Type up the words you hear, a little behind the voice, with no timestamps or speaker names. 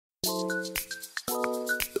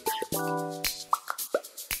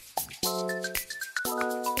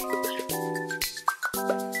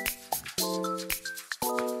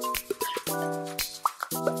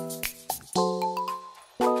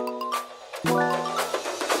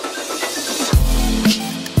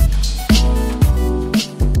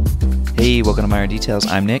Hey, welcome to Minor Details.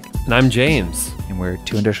 I'm Nick. And I'm James. And we're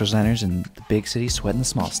two industrial designers in the big city sweating the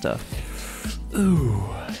small stuff. Ooh.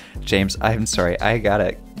 James, I'm sorry. I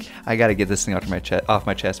gotta get this thing off my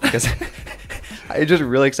chest because I'm just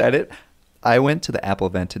really excited. I went to the Apple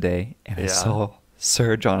event today and I saw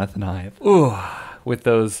Sir Jonathan Ive. Ooh. With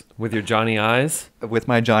your Johnny eyes? With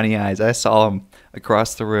my Johnny eyes. I saw him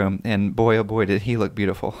across the room, and boy, oh boy, did he look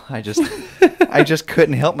beautiful. I just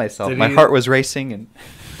couldn't help myself. My heart was racing. And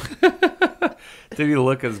did he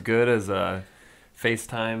look as good as a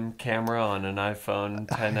FaceTime camera on an iPhone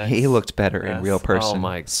 10X? He looked better in real person. Oh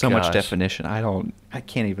my so gosh. much definition. I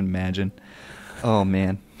can't even imagine. Oh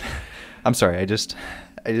man. I'm sorry. I just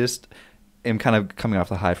am kind of coming off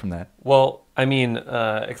the high from that. Well, I mean,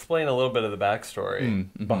 explain a little bit of the backstory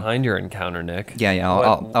behind your encounter, Nick. Yeah.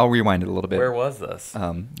 I'll rewind it a little bit. Where was this?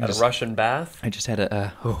 At a Russian bath? I just had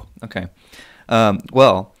a. Okay.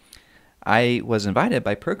 Well, I was invited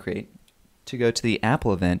by Procreate to go to the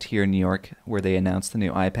Apple event here in New York, where they announced the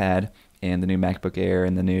new iPad and the new MacBook Air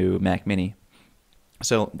and the new Mac Mini.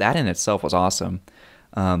 So that in itself was awesome.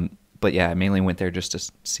 But yeah, I mainly went there just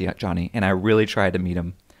to see Johnny, and I really tried to meet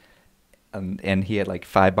him. And he had like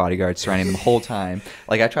 5 bodyguards surrounding him the whole time.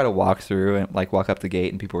 Like I tried to walk through and like walk up the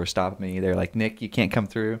gate, and people were stopping me. They're like, "Nick, you can't come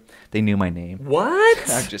through." They knew my name. What?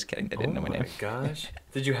 I'm just kidding. They didn't know my name. Oh my gosh!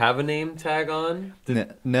 Did you have a name tag on?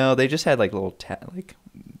 No, they just had like little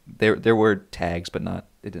there were tags, but not.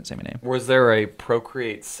 It didn't say my name. Was there a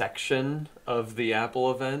Procreate section of the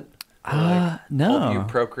Apple event? No. All you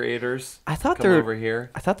Procreators. I thought come over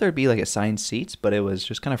here. I thought there'd be like assigned seats, but it was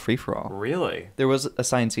just kind of free for all. Really? There was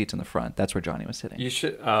assigned seats in the front. That's where Johnny was sitting. You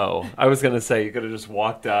should. Oh, I was gonna say you could have just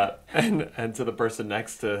walked up and to the person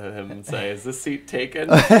next to him and say, "Is this seat taken?"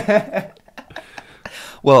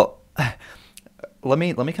 Well, let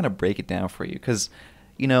me kind of break it down for you, because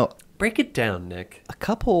break it down, Nick.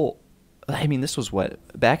 This was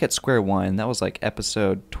back at Square One. That was like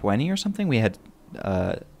episode 20 or something. We had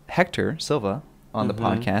Hector Silva on the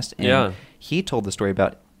podcast, and he told the story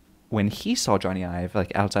about when he saw Johnny Ive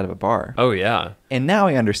like outside of a bar. Oh yeah. And now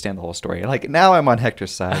I understand the whole story. Like now I'm on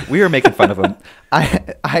Hector's side. We were making fun of him.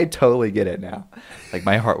 I totally get it now. Like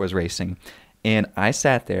my heart was racing. And I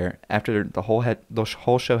sat there after the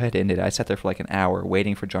whole show had ended. I sat there for like an hour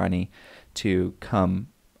waiting for Johnny to come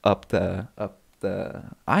up the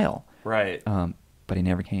aisle. Right. But he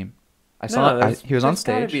never came. He was on stage.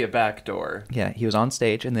 There's gotta be a back door. Yeah, he was on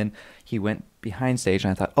stage, and then he went behind stage,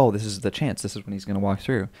 and I thought, oh, this is the chance. This is when he's going to walk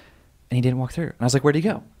through. And he didn't walk through. And I was like, where'd he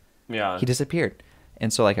go? Yeah. He disappeared.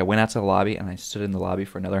 And so like I went out to the lobby, and I stood in the lobby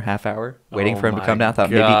for another half hour waiting for him to come down.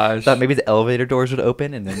 Thought maybe the elevator doors would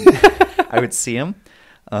open, and then I would see him.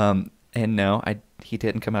 And no, he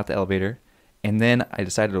didn't come out the elevator. And then I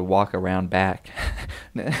decided to walk around back.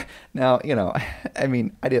 Now,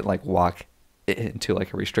 I didn't like walk into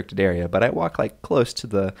like a restricted area, but I walked like close to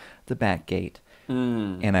the back gate.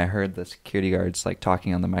 And I heard the security guards like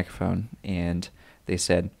talking on the microphone, and they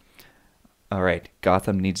said, "All right,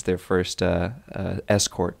 Gotham needs their first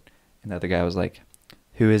escort." And the other guy was like,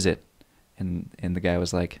 "Who is it?" And the guy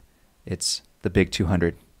was like, "It's the big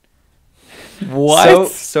 200. What?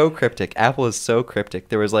 So cryptic. Apple is so cryptic.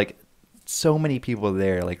 There was like so many people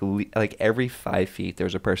there, like every 5 feet there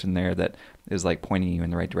was a person there that is like pointing you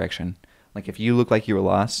in the right direction. Like if you look like you were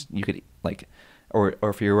lost, you could like, or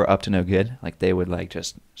if you were up to no good, like they would like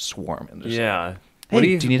just swarm and just, yeah. Hey, do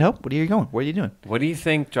you need help? What are you going? What are you doing? What do you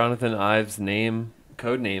think Jonathan Ive's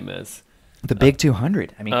code name is? The big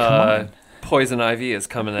 200. I mean, come on. Poison Ivy is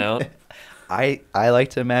coming out. I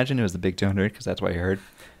like to imagine it was the big 200 because that's what I heard.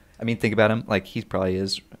 I mean, think about him. Like he probably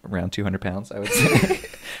is around 200 pounds, I would say.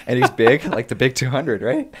 And he's big, like the big 200,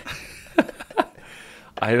 right?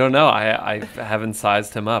 I don't know. I haven't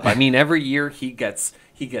sized him up. I mean, every year he gets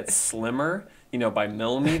slimmer, by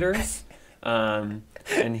millimeters. And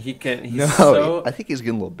I think he's getting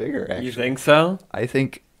a little bigger, actually. You think so? I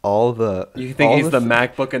think You think he's the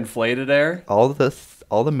MacBook inflated air? All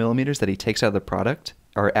the millimeters that he takes out of the product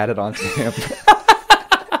are added onto him.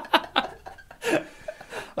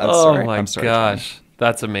 I'm sorry, gosh. Johnny.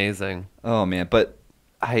 That's amazing. Oh man, but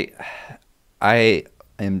I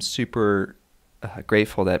am super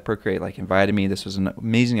grateful that Procreate like invited me. This was an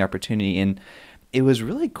amazing opportunity, and it was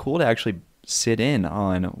really cool to actually sit in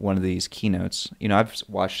on one of these keynotes. I've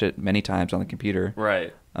watched it many times on the computer.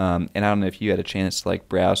 Right. And I don't know if you had a chance to like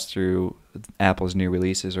browse through Apple's new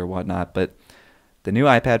releases or whatnot, but the new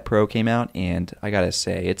iPad Pro came out, and I gotta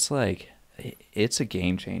say, it's a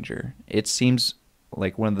game changer. It seems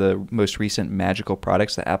like one of the most recent magical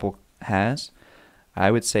products that Apple has, I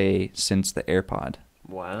would say, since the AirPod.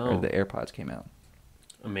 Wow. Or the AirPods came out.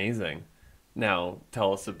 Amazing. Now,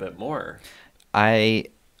 tell us a bit more.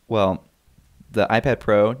 Well, the iPad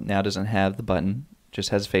Pro now doesn't have the button, just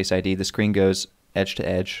has Face ID. The screen goes edge to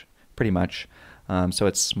edge, pretty much. So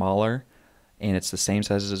it's smaller, and it's the same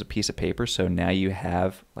size as a piece of paper. So now you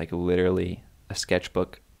have like literally a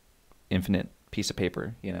sketchbook, infinite piece of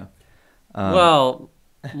paper.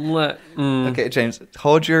 Okay, James,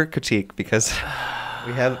 hold your critique because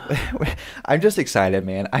we have. I'm just excited,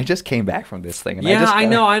 man. I just came back from this thing. And I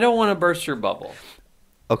know. I don't want to burst your bubble.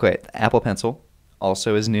 Okay, the Apple Pencil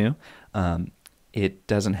also is new. It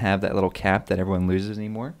doesn't have that little cap that everyone loses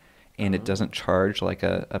anymore, and it doesn't charge like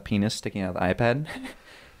a penis sticking out of the iPad.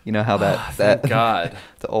 You know how thank God.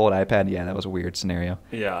 The old iPad, yeah, that was a weird scenario.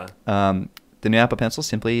 Yeah. The new Apple Pencil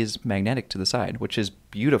simply is magnetic to the side, which is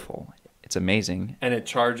beautiful. It's amazing. And it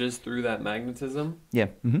charges through that magnetism? Yeah.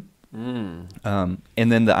 Mm-hmm.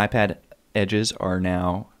 And then the iPad edges are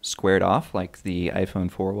now squared off like the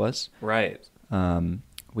iPhone 4 was. Right.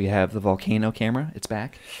 We have the volcano camera. It's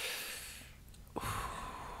back.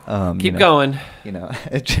 Keep going.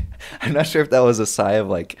 I'm not sure if that was a sigh of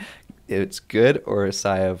like, it's good, or a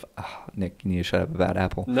sigh of, oh, Nick, you need to shut up about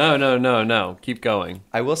Apple. No. Keep going.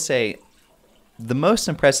 I will say the most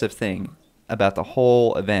impressive thing about the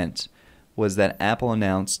whole event was that Apple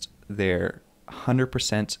announced their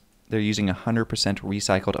 100%, they're using 100%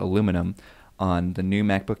 recycled aluminum on the new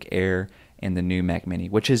MacBook Air and the new Mac Mini,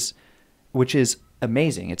 which is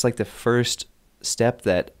amazing. It's like the first step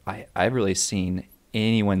that I've really seen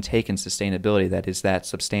anyone take in sustainability that is that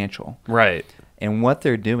substantial. Right. And what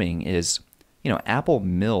they're doing is, Apple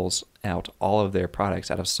mills out all of their products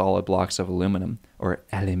out of solid blocks of aluminum, or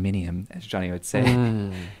aluminium, as Johnny would say.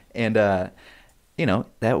 And,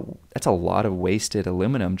 that's a lot of wasted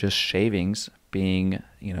aluminum, just shavings being,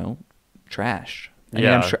 trashed. I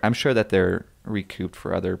mean, I'm sure that they're recouped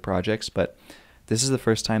for other projects, but this is the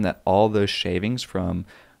first time that all those shavings from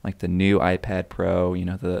like the new iPad Pro,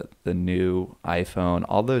 the new iPhone,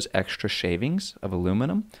 all those extra shavings of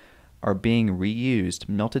aluminum are being reused,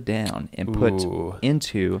 melted down, and put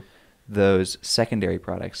into those secondary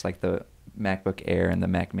products like the MacBook Air and the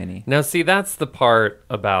Mac Mini. Now, see, that's the part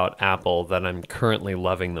about Apple that I'm currently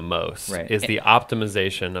loving the most, is the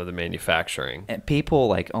optimization of the manufacturing. And people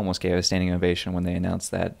like almost gave a standing ovation when they announced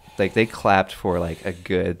that. Like they clapped for like a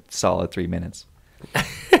good solid 3 minutes.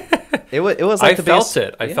 It was like I felt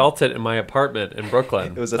it. I felt it in my apartment in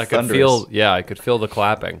Brooklyn. It was I could feel the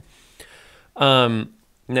clapping.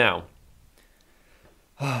 Now,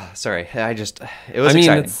 sorry, it was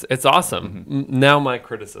exciting. It's awesome. Mm-hmm. Now my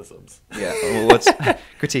criticisms. Yeah, well, let's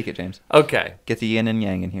critique it, James. Okay. Get the yin and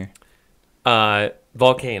yang in here.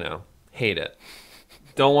 Volcano, hate it.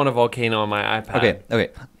 Don't want a volcano on my iPad. Okay.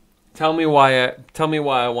 Tell me why I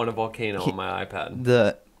want a volcano on my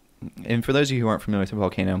iPad. And for those of you who aren't familiar with a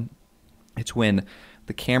volcano, it's when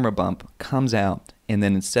the camera bump comes out, and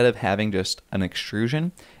then instead of having just an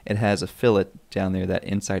extrusion, it has a fillet down there, that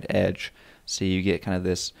inside edge. So you get kind of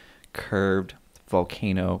this curved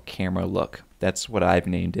volcano camera look. That's what I've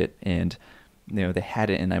named it. And, they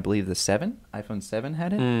had it in, I believe, the 7? iPhone 7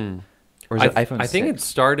 had it? Or is it iPhone 6? I think it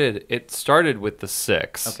started with the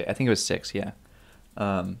 6. Okay, I think it was 6, yeah.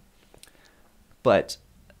 But,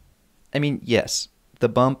 I mean, yes, the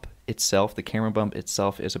bump itself, the camera bump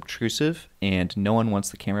itself is obtrusive, and no one wants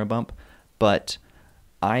the camera bump. But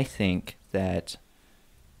I think that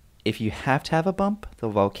if you have to have a bump, the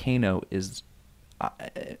volcano is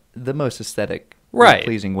the most aesthetic,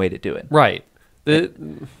 pleasing way to do it. Right.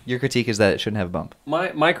 Your critique is that it shouldn't have a bump.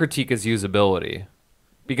 My critique is usability.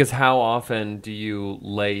 Because how often do you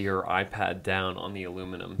lay your iPad down on the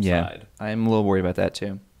aluminum side? I'm a little worried about that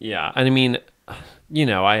too. Yeah. And I mean,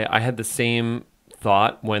 I had the same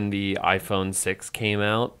thought when the iPhone 6 came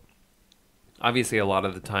out. Obviously, a lot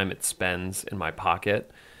of the time it spends in my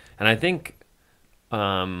pocket. And I think...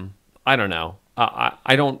 I don't know.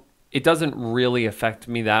 It doesn't really affect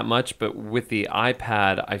me that much, but with the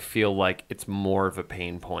iPad, I feel like it's more of a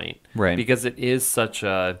pain point. Right. Because it is such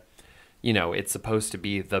a, it's supposed to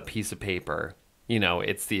be the piece of paper.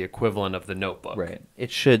 It's the equivalent of the notebook. Right.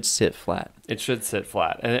 It should sit flat.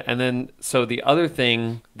 And then, so the other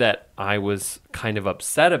thing that I was kind of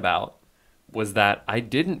upset about was that I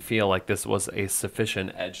didn't feel like this was a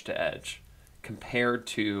sufficient edge-to-edge compared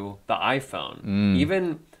to the iPhone.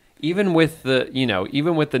 Even with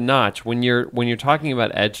the notch, when you're talking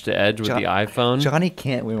about edge to edge with the iPhone, Johnny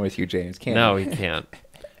can't win with you, James. He can't.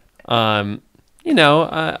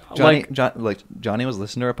 Johnny was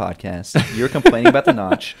listening to our podcast. You were complaining about the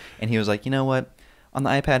notch, and he was like, you know what? On the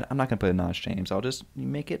iPad, I'm not going to put a notch, James. I'll just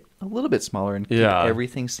make it a little bit smaller and keep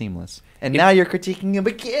everything seamless. And now you're critiquing him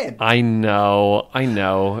again. I know.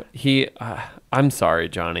 I'm sorry,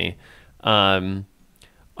 Johnny. I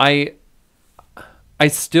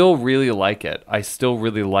still really like it. I still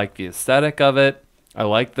really like the aesthetic of it. I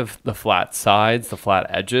like the flat sides, the flat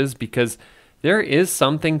edges, because there is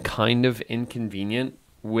something kind of inconvenient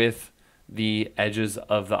with the edges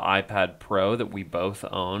of the iPad Pro that we both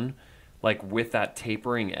own. Like with that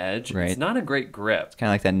tapering edge, It's not a great grip. It's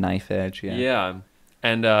kind of like that knife edge, yeah. Yeah,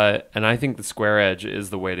 and I think the square edge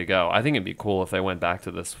is the way to go. I think it'd be cool if they went back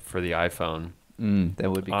to this for the iPhone.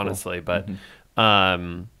 That would be honestly, cool.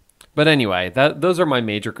 But anyway, those are my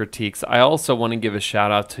major critiques. I also want to give a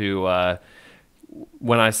shout out to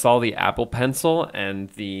when I saw the Apple Pencil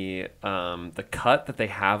and the cut that they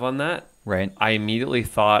have on that. Right. I immediately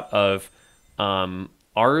thought of.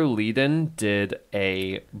 Aru Leedon did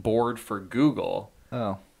a board for Google.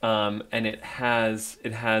 Oh. And it has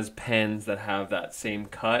pens that have that same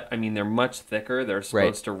cut. I mean, they're much thicker. They're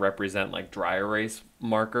supposed to represent like dry erase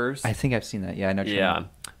markers. I think I've seen that. Yeah, I know. Yeah.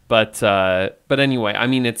 But anyway, I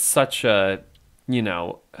mean, it's such a,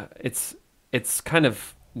 it's kind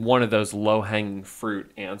of one of those low-hanging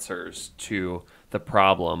fruit answers to the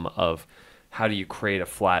problem of how do you create a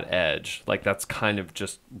flat edge? Like that's kind of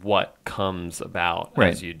just what comes about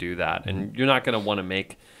as you do that. And you're not going to want to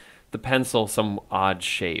make the pencil some odd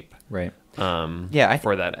shape. Right.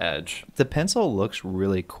 For that edge. The pencil looks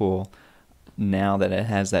really cool now that it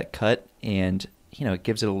has that cut, and it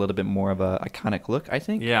gives it a little bit more of a iconic look, I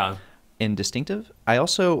think. Yeah. And distinctive.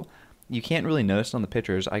 You can't really notice on the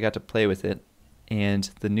pictures. I got to play with it, and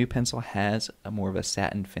the new pencil has more of a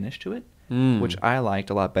satin finish to it. Which I liked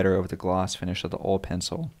a lot better over the gloss finish of the old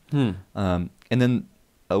pencil. And then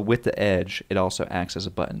with the edge, it also acts as a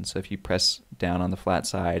button. So if you press down on the flat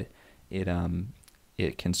side, it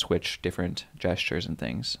can switch different gestures and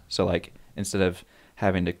things. So like instead of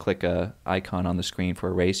having to click a icon on the screen for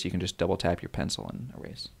erase, you can just double tap your pencil and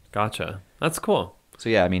erase. Gotcha. That's cool. So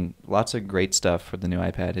yeah, I mean, lots of great stuff for the new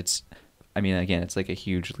iPad. It's like a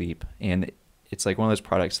huge leap, and it's like one of those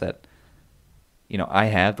products that. I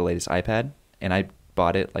have the latest iPad, and I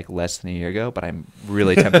bought it like less than a year ago, but I'm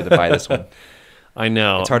really tempted to buy this one. I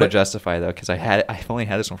know. It's hard to justify, though, because I've only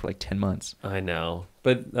had this one for like 10 months. I know.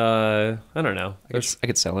 But I don't know. I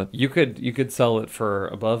could sell it. You could sell it for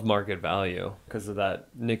above market value because of that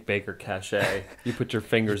Nick Baker cachet. You put your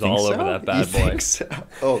fingers all over that bad boy. Think so?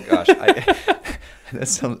 Oh, gosh. If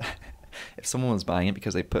someone was buying it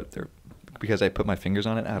because I put my fingers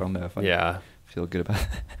on it, I don't know if I feel good about it.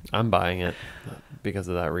 I'm buying it because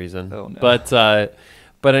of that reason. Oh, no.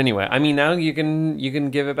 But anyway, I mean, now you can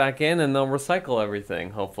give it back in and they'll recycle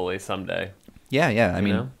everything, hopefully someday. Yeah. I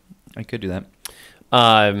mean, I could do that.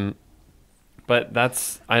 But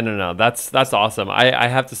I don't know. That's awesome. I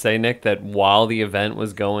have to say, Nick, that while the event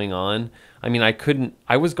was going on, I mean,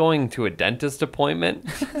 I was going to a dentist appointment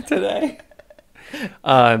today.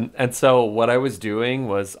 And so what I was doing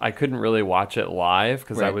was I couldn't really watch it live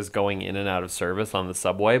because I was going in and out of service on the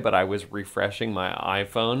subway, but I was refreshing my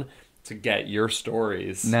iPhone to get your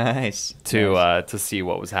stories. Nice. To see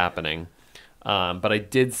what was happening. But I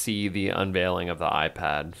did see the unveiling of the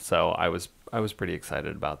iPad, so I was pretty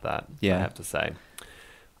excited about that. Yeah. I have to say.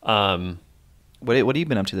 What have you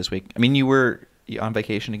been up to this week? I mean, you were on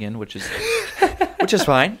vacation again, which is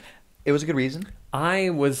fine. It was a good reason.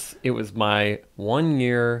 It was my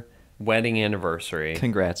 1-year wedding anniversary.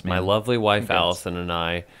 Congrats, man. My lovely wife, Allison, and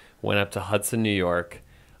I went up to Hudson, New York.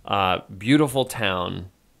 Beautiful town.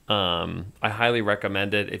 I highly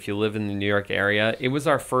recommend it if you live in the New York area. It was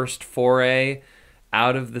our first foray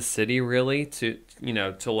out of the city, really, to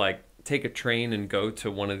like take a train and go to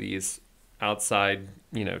one of these outside,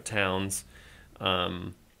 towns.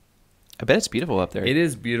 I bet it's beautiful up there. It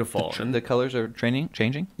is beautiful. The colors are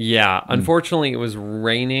changing? Yeah. Unfortunately, it was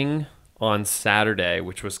raining on Saturday,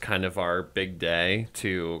 which was kind of our big day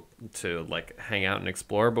to like hang out and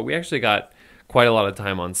explore. But we actually got quite a lot of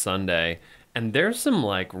time on Sunday. And there's some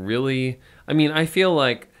like really, I mean, I feel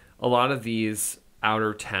like a lot of these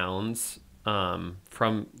outer towns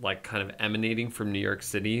from like kind of emanating from New York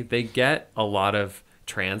City, they get a lot of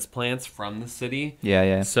transplants from the city.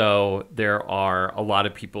 Yeah. So there are a lot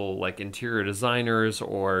of people like interior designers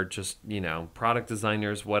or just, product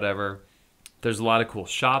designers, whatever. There's a lot of cool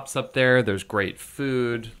shops up there. There's great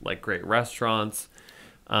food, like great restaurants.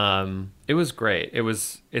 It was great.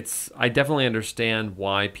 I definitely understand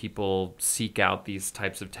why people seek out these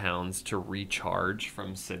types of towns to recharge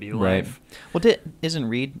from city life. Right. Well, isn't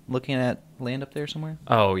Reed looking at land up there somewhere?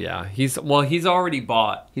 Oh yeah, he's already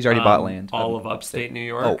bought. He's already bought land. All of upstate New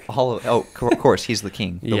York. Of course, he's the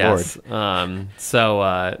king, the yes. Lord.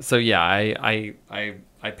 So yeah,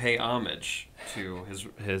 I pay homage to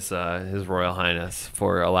his Royal Highness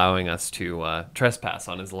for allowing us to trespass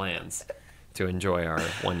on his lands to enjoy our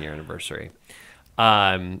 1-year anniversary.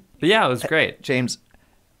 But yeah, it was great. James,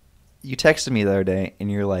 you texted me the other day,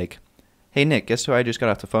 and you're like, "Hey Nick, guess who I just got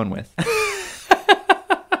off the phone with?"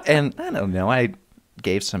 And I don't know. I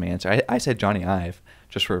gave some answer. I said Johnny Ive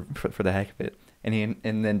just for the heck of it. And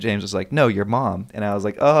then James was like, "No, your mom." And I was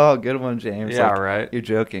like, "Oh, good one, James." Yeah, like, right. You're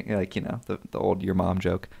joking, like the old your mom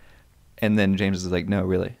joke. And then James is like, "No,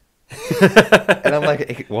 really." And I'm like,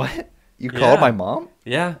 hey, "What? You called my mom?"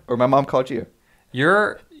 Yeah. Or my mom called you?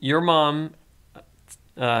 Your mom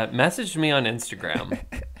messaged me on Instagram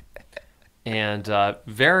and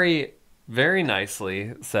very, very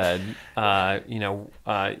nicely said,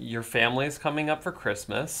 your family's coming up for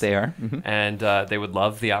Christmas. They are. Mm-hmm. And they would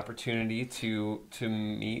love the opportunity to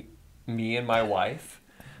meet me and my wife.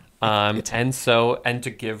 And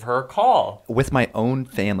to give her a call. With my own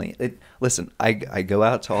family. Listen, I go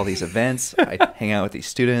out to all these events. I hang out with these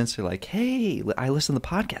students. They're like, "Hey, I listen to the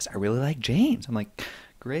podcast. I really like James." I'm like,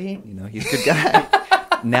 "Great. He's a good guy."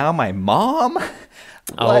 Now my mom?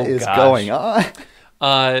 What is going on?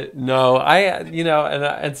 No,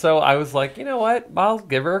 and so I was like, you know what? I'll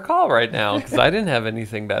give her a call right now because I didn't have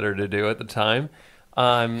anything better to do at the time.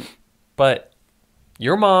 But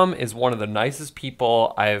your mom is one of the nicest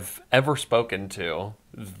people I've ever spoken to.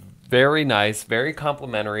 Very nice, very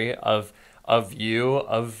complimentary of you,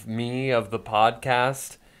 of me, of the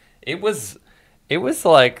podcast. It was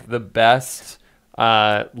like the best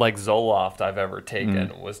like Zoloft I've ever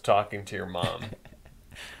taken was talking to your mom.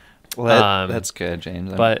 Well, that's good,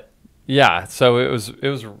 James. But yeah, so it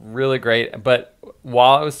was really great. But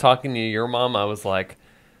while I was talking to your mom, I was like,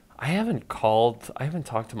 I haven't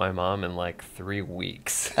talked to my mom in like 3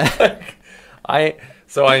 weeks.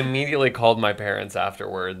 So I immediately called my parents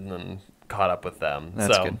afterward and then caught up with them.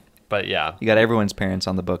 That's good. But yeah. You got everyone's parents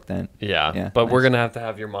on the book then. Yeah. But nice. We're going to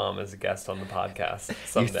have your mom as a guest on the podcast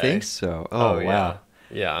someday. You think so? Oh wow.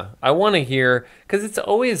 Yeah. I want to hear, because it's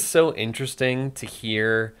always so interesting to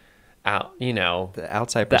hear the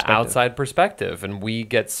outside perspective, and we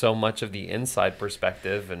get so much of the inside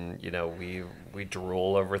perspective, and we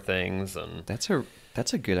drool over things, and that's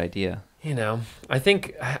a good idea. I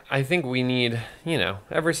think we need,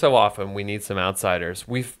 every so often we need some outsiders.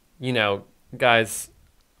 Guys,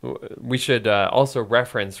 we should also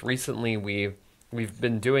reference recently we've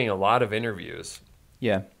been doing a lot of interviews.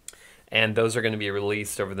 Yeah. And those are going to be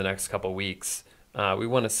released over the next couple of weeks. We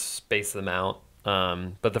want to space them out.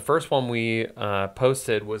 But the first one we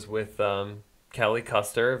posted was with Kelly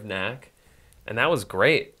Custer of NAC, and that was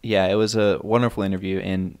great. Yeah, it was a wonderful interview,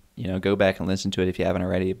 and go back and listen to it if you haven't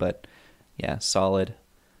already. But yeah, solid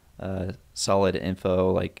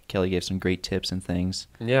info. Like Kelly gave some great tips and things.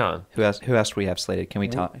 Yeah. Who else do we have slated? Can we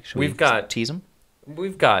talk? We've got tease them.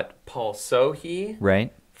 We've got Paul Sohi,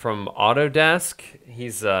 right, from Autodesk.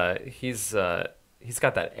 He's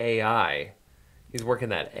got that AI. He's working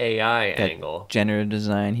that AI angle. Generative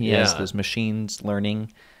design. He has those machines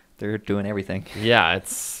learning. They're doing everything. Yeah,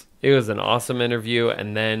 it was an awesome interview.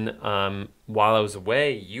 And then while I was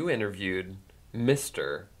away, you interviewed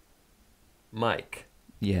Mr. Mike.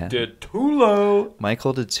 Yeah. DiTullo.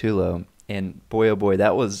 Michael DiTullo. And boy, oh boy,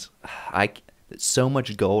 that was so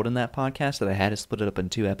much gold in that podcast that I had to split it up in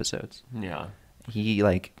 2 episodes. Yeah. He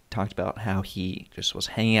talked about how he just was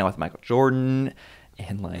hanging out with Michael Jordan.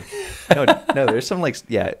 And no, there's some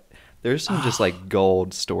there's some just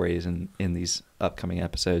gold stories in these upcoming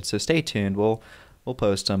episodes. So stay tuned. We'll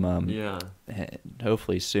post them.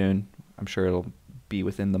 Hopefully soon. I'm sure it'll be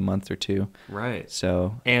within the month or 2. Right.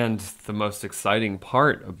 So. And the most exciting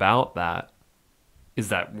part about that is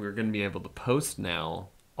that we're going to be able to post now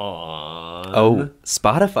on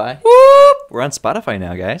Spotify. Whoop! We're on Spotify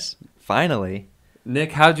now, guys. Finally.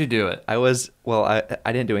 Nick, how'd you do it? I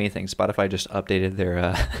didn't do anything. Spotify just updated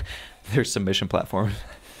their submission platform.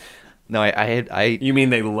 No, I. You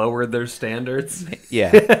mean they lowered their standards?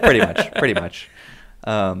 Yeah, pretty much.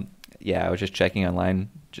 I was just checking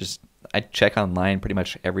online. I check online pretty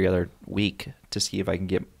much every other week to see if I can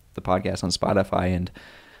get the podcast on Spotify, and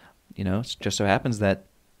it just so happens that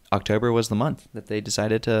October was the month that they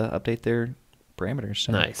decided to update their parameters.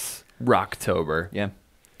 So. Nice. Rocktober. Yeah.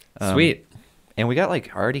 Sweet. And we got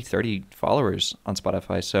like already 30 followers on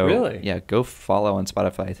Spotify. So really, yeah, go follow on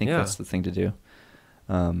Spotify. I think yeah. that's the thing to do.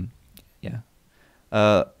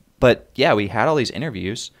 Yeah. But yeah, we had all these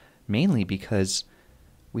interviews mainly because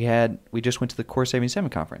we just went to the Core77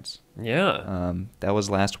 conference. Yeah. That was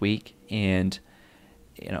last week, and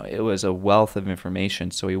it was a wealth of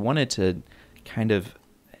information. So we wanted to kind of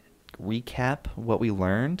recap what we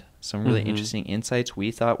learned, some really interesting insights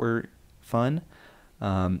we thought were fun,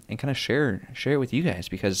 and kind of share it with you guys,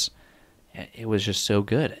 because it was just so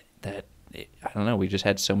good that I don't know, we just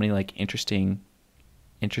had so many like interesting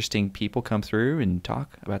people come through and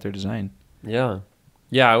talk about their design. Yeah.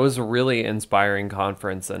 Yeah, it was a really inspiring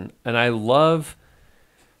conference, and I love,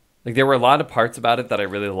 like, there were a lot of parts about it that I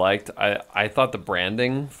really liked. I thought the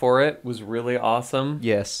branding for it was really awesome.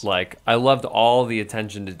 Yes. Like, I loved all the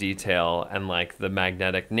attention to detail and like the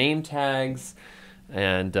magnetic name tags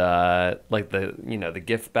and like the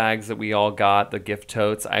gift bags that we all got, the gift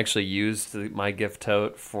totes. I actually used my gift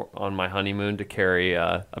tote on my honeymoon to carry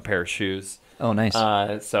a pair of shoes. Oh, nice.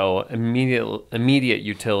 So immediate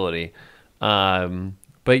utility.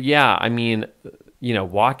 But yeah, I mean,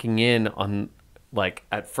 walking in on like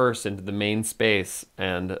at first into the main space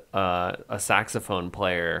and a saxophone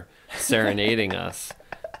player serenading us.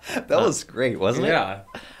 That was great, wasn't it? Yeah,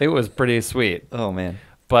 it was pretty sweet. Oh man.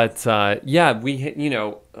 But yeah,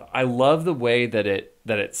 I love the way that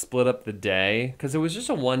it split up the day, because it was just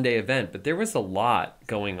a 1-day event, but there was a lot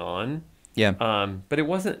going on. Yeah. But it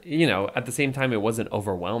wasn't, at the same time, it wasn't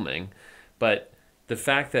overwhelming. But the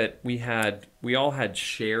fact that we all had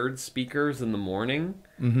shared speakers in the morning,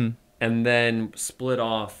 and then split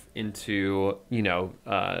off into,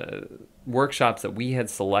 workshops that we had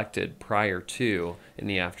selected prior to in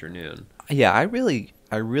the afternoon. Yeah, I really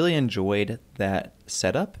enjoyed that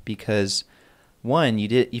setup, because one,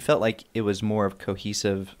 you felt like it was a more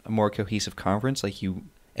cohesive conference, like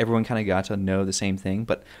everyone kind of got to know the same thing,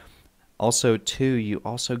 but also two, you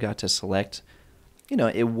also got to select,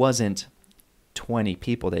 it wasn't 20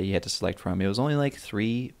 people that you had to select from. It was only like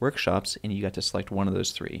 3 workshops, and you got to select one of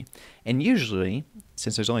those 3. And usually,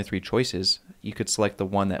 since there's only 3 choices, you could select the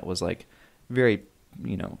one that was like very,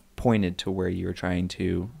 pointed to where you were trying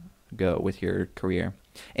to go with your career.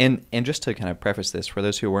 And just to kind of preface this, for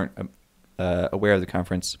those who weren't aware of the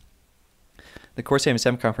conference, the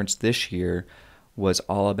Core77 conference this year was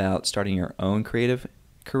all about starting your own creative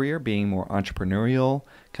career, being more entrepreneurial,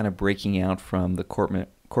 kind of breaking out from the corporate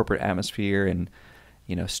atmosphere, and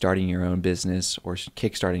starting your own business or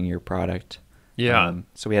kickstarting your product. Yeah.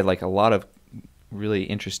 So we had like a lot of really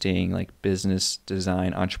interesting like business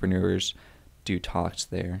design entrepreneurs do talks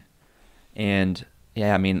there. And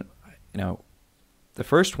yeah, I mean, the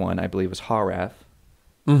first one I believe was Haraf,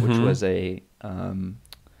 which was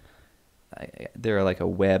they're like a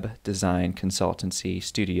web design consultancy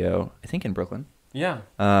studio, I think in Brooklyn. Yeah.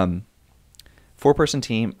 4-person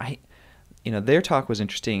team. Their talk was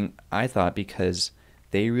interesting, I thought, because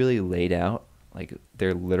they really laid out like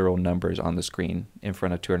their literal numbers on the screen in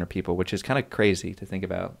front of 200 people, which is kind of crazy to think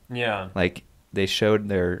about. Yeah. Like they showed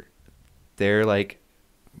their like,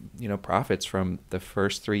 profits from the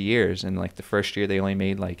first 3 years, and like the first year they only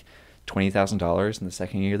made like $20,000, and the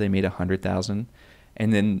second year they made $100,000,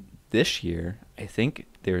 and then this year I think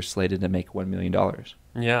they're slated to make $1 million.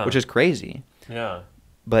 Yeah. Which is crazy. Yeah.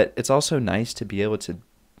 But it's also nice to be able to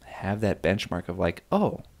have that benchmark of like,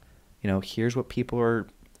 oh, here's what people are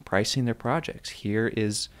pricing their projects. Here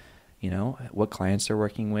is, what clients they're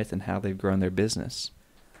working with and how they've grown their business.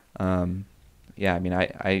 Yeah, I mean,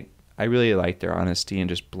 I really like their honesty and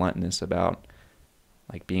just bluntness about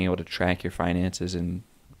like being able to track your finances and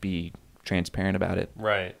be transparent about it.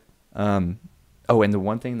 Right. Oh, and the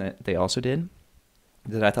one thing that they also did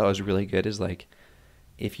that I thought was really good is like,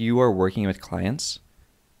 if you are working with clients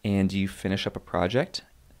and you finish up a project,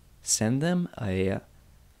 send them a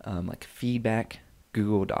like feedback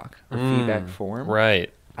Google Doc or feedback form.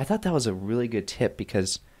 Right. I thought that was a really good tip,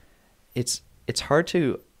 because it's hard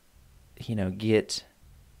to get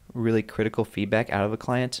really critical feedback out of a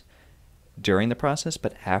client during the process,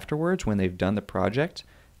 but afterwards when they've done the project,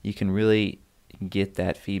 you can really get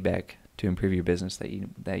that feedback to improve your business that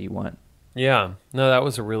you want. Yeah. No, that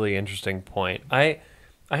was a really interesting point. I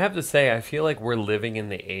have to say, I feel like we're living in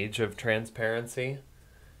the age of transparency.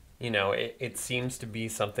 It seems to be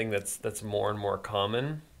something that's more and more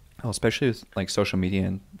common. Oh, especially with like social media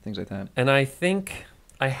and things like that. And I think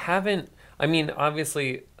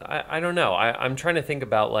obviously, I don't know. I'm trying to think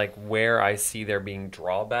about like where I see there being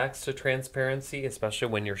drawbacks to transparency, especially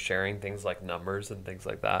when you're sharing things like numbers and things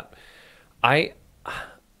like that. I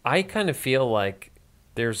kind of feel like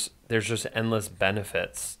there's just endless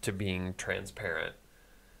benefits to being transparent.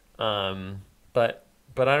 But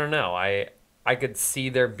I don't know. I could see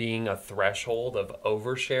there being a threshold of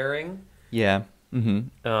oversharing. Yeah.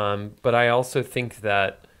 But I also think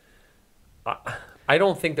that I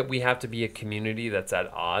don't think that we have to be a community that's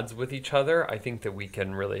at odds with each other. I think that we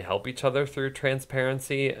can really help each other through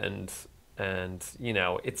transparency, and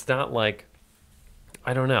it's not like,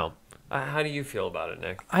 I don't know. How do you feel about it,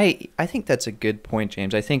 Nick? I think that's a good point,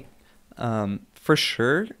 James. I think for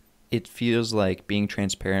sure it feels like being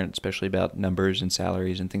transparent, especially about numbers and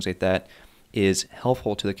salaries and things like that, is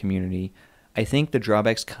helpful to the community. I think the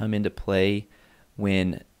drawbacks come into play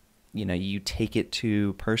when you take it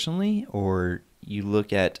too personally, or you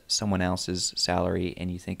look at someone else's salary and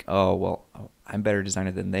you think, oh, well, I'm better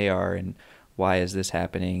designer than they are, and why is this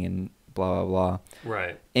happening, and blah, blah, blah.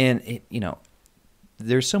 Right. And,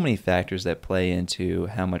 there's so many factors that play into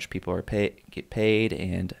how much people get paid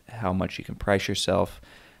and how much you can price yourself,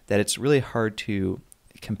 that it's really hard to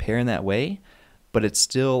compare in that way, but it's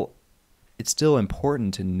still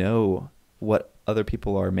important to know what other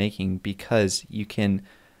people are making, because you can,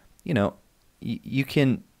 you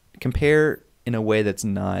can compare in a way that's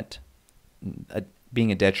not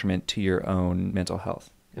being a detriment to your own mental health,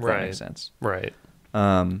 if that makes sense. Right.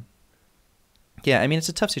 Yeah, I mean, it's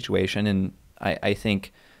a tough situation, and I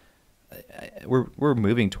think we're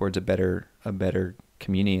moving towards a better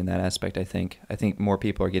community in that aspect. I think more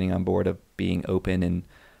people are getting on board of being open,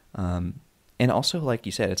 and also, like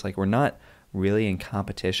you said, it's like we're not really in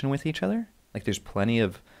competition with each other. Like, there's plenty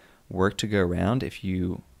of work to go around if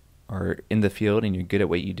you are in the field and you're good at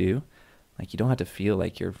what you do. Like, you don't have to feel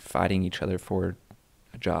like you're fighting each other for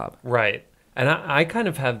a job. Right. And I kind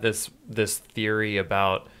of have this theory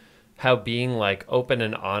about how being like open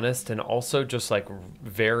and honest, and also just like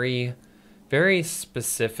very, very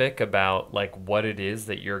specific about like what it is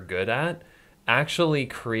that you're good at, actually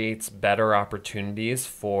creates better opportunities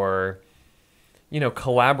for,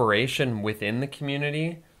 collaboration within the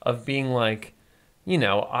community, of being like,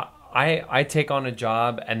 I take on a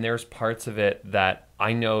job and there's parts of it that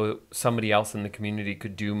I know somebody else in the community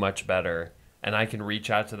could do much better, and I can reach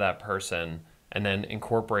out to that person and then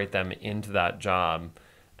incorporate them into that job.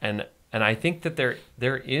 And I think that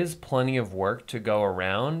there is plenty of work to go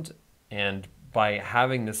around, and by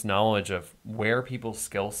having this knowledge of where people's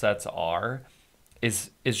skill sets are is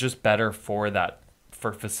just better for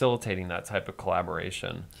facilitating that type of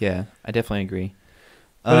collaboration. Yeah, I definitely agree.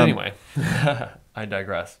 But anyway, I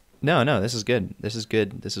digress. No, this is good. This is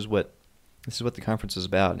good. This is what the conference is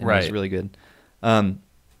about, and right. It's really good. I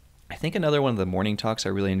think another one of the morning talks I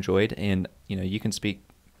really enjoyed, and you can speak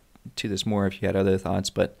to this more if you had other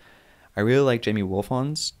thoughts, but I really like Jamie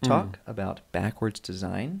Wolfon's talk about backwards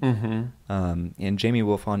design. Mm-hmm. And Jamie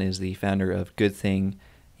Wolfon is the founder of Good Thing,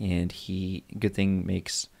 and Good Thing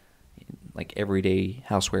makes like everyday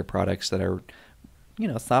houseware products that are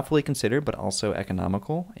thoughtfully considered, but also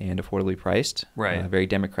economical and affordably priced. Right. Very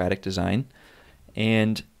democratic design,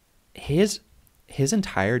 and his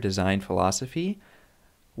entire design philosophy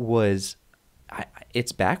was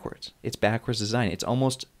it's backwards. It's backwards design. It's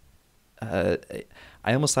almost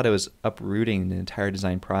I almost thought it was uprooting the entire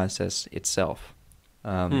design process itself.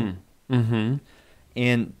 Mm-hmm.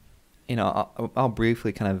 And I'll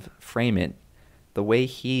briefly kind of frame it. The way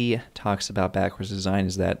he talks about backwards design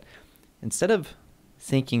is that instead of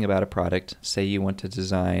thinking about a product, say you want to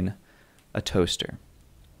design a toaster,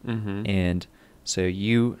 and so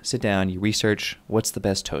you sit down, you research what's the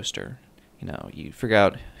best toaster. You figure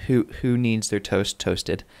out who needs their toast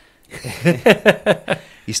toasted.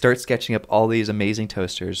 You start sketching up all these amazing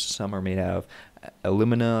toasters. Some are made out of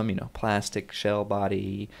aluminum, plastic shell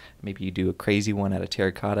body. Maybe you do a crazy one out of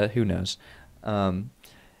terracotta. Who knows? And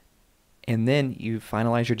then you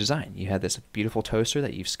finalize your design. You have this beautiful toaster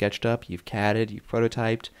that you've sketched up, you've CAD'd, you've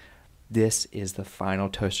prototyped. This is the final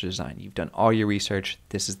toaster design. You've done all your research.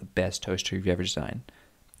 This is the best toaster you've ever designed.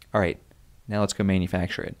 All right, now let's go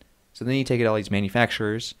manufacture it. So then you take it to all these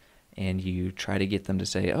manufacturers, and you try to get them to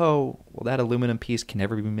say, oh, well, that aluminum piece can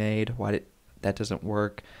never be made. That doesn't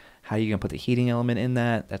work. How are you going to put the heating element in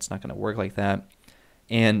that? That's not going to work like that.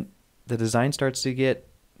 And the design starts to get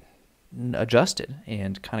adjusted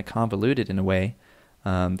and kind of convoluted in a way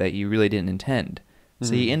that you really didn't intend.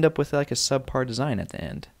 So you end up with like a subpar design at the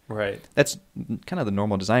end. Right. That's kind of the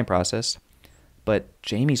normal design process. But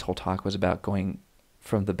Jamie's whole talk was about going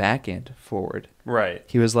from the back end forward. Right.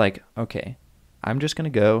 He was like, okay, I'm just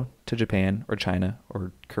going to go to Japan or China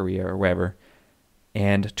or Korea or wherever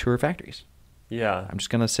and tour factories. Yeah. I'm just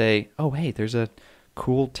going to say, oh, hey, there's a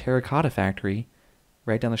cool terracotta factory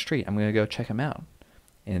right down the street. I'm going to go check them out.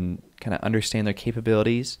 and kind of understand their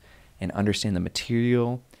capabilities and understand the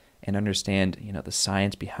material and understand, the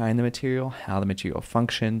science behind the material, how the material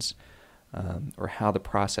functions, or how the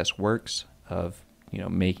process works of,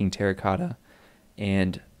 making terracotta,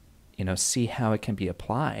 and, see how it can be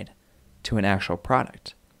applied to an actual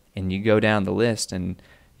product. And you go down the list and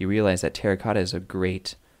you realize that terracotta is it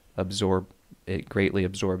greatly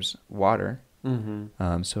absorbs water.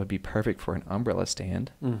 Mm-hmm. So it'd be perfect for an umbrella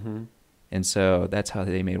stand. Mm-hmm. And so that's how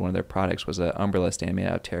they made one of their products, was an umbrella stand made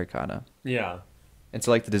out of terracotta. Yeah. And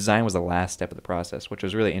so the design was the last step of the process, which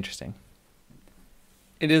was really interesting.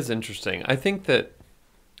 It is interesting. I think that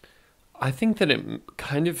it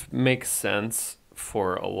kind of makes sense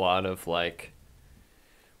for a lot of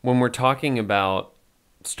when we're talking about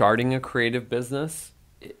starting a creative business,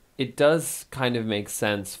 it does kind of make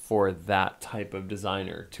sense for that type of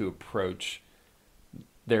designer to approach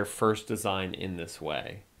their first design in this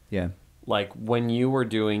way. Yeah. Like when you were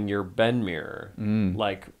doing your bend mirror,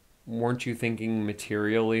 weren't you thinking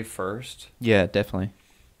materially first? Yeah, definitely.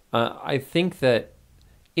 I think that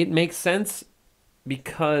it makes sense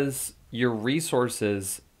because your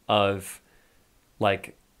resources of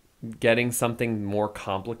getting something more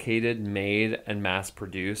complicated made and mass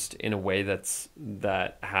produced in a way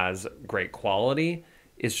that has great quality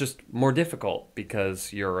is just more difficult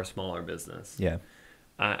because you're a smaller business. Yeah.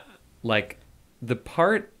 The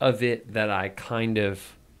part of it that I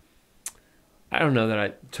don't know that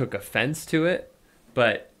I took offense to it,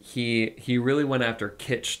 but he really went after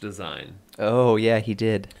kitsch design. Oh, yeah, he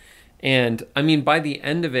did. And I mean, by the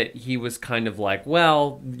end of it, he was kind of like,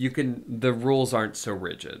 well, the rules aren't so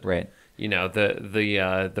rigid. Right.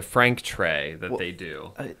 The Frank tray that they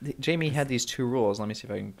do. Jamie had these 2 rules. Let me see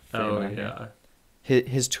if I can figure them out. Yeah.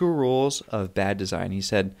 His 2 rules of bad design. He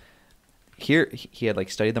said, here, he had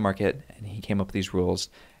studied the market and he came up with these rules,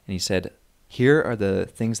 and he said, here are the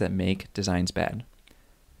things that make designs bad.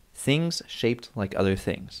 Things shaped like other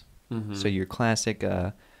things. Mm-hmm. So your classic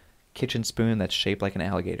kitchen spoon that's shaped like an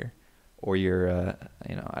alligator, or your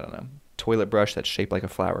I don't know, toilet brush that's shaped like a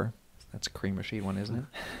flower. That's a cream machine one, isn't it?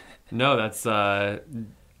 No, that's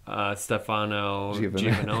Stefano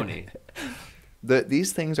Giovannoni.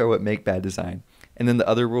 These things are what make bad design. And then the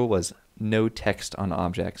other rule was no text on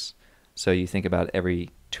objects. So you think about every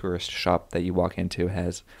tourist shop that you walk into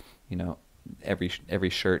has, every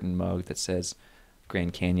shirt and mug that says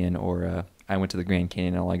Grand Canyon, or I went to the Grand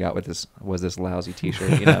Canyon and all I got was this lousy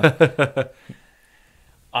T-shirt.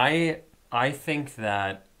 I think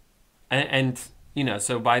that, and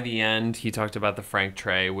so by the end he talked about the Frank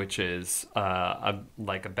tray, which is a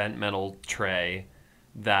bent metal tray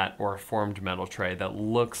or a formed metal tray that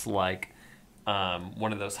looks like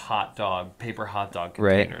one of those paper hot dog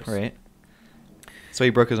containers. Right. So he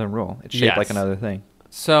broke his own rule. It's shaped like another thing.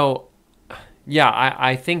 So, yeah,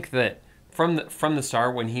 I think that from the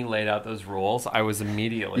start when he laid out those rules, I was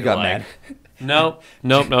immediately you got mad. Nope.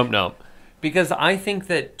 Because I think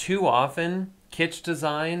that too often kitsch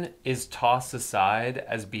design is tossed aside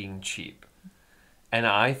as being cheap, and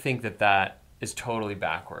I think that is totally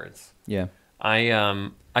backwards. Yeah.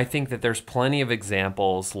 I think that there's plenty of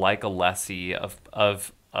examples like Alessi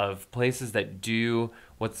of places that do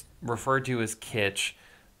what's referred to as kitsch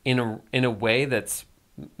in a way that's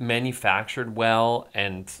manufactured well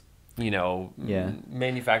and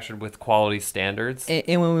manufactured with quality standards.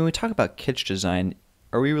 And when we talk about kitsch design,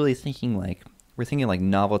 are we really thinking we're thinking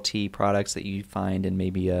novelty products that you find in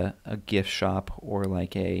maybe a gift shop or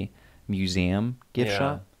a museum gift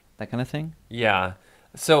shop, that kind of thing? Yeah.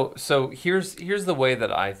 So here's the way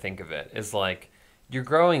that I think of it is you're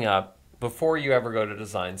growing up before you ever go to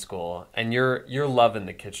design school, and you're loving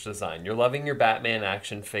the kitsch design. You're loving your Batman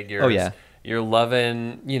action figures. Oh yeah. You're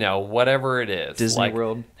loving, whatever it is. Disney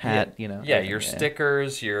World hat, Yeah, your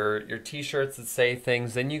stickers, your T-shirts that say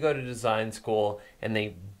things. Then you go to design school, and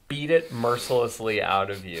they beat it mercilessly out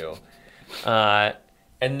of you.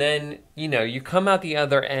 And then, you come out the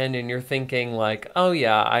other end, and you're thinking oh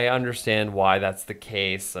yeah, I understand why that's the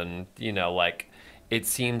case. And, it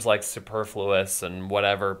seems superfluous and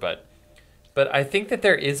whatever. But I think that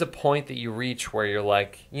there is a point that you reach where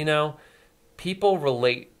you're people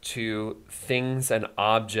relate to things and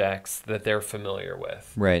objects that they're familiar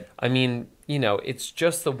with. Right. I mean, it's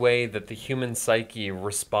just the way that the human psyche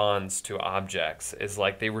responds to objects is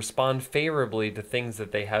they respond favorably to things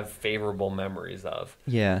that they have favorable memories of.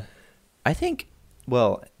 Yeah. I think,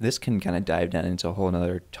 this can kind of dive down into a whole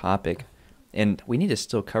other topic, and we need to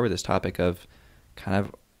still cover this topic of kind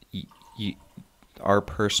of our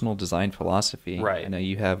personal design philosophy. Right. I know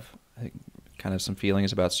you have kind of some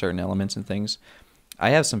feelings about certain elements and things.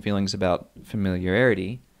 I have some feelings about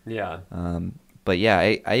familiarity. Yeah. But yeah,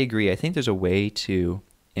 I agree. I think there's a way to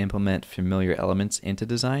implement familiar elements into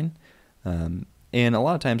design. And a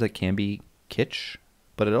lot of times that can be kitsch,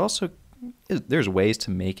 but it also there's ways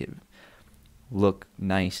to make it look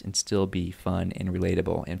nice and still be fun and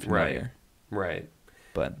relatable and familiar. Right.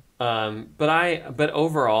 But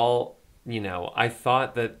overall, I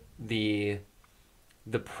thought that the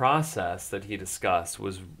process that he discussed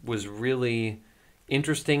was really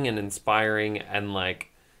interesting and inspiring, and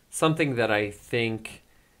like something that I think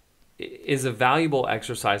is a valuable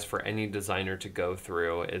exercise for any designer to go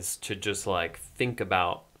through, is to just like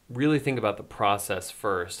really think about the process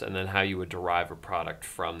first, and then how you would derive a product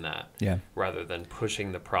from that. Yeah. Rather than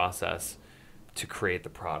pushing the process to create the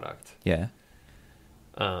product. Yeah.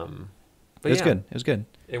 But it was good. It was good.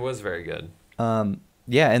 It was very good.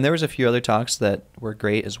 Yeah, and there was a few other talks that were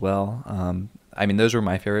great as well. I mean, those were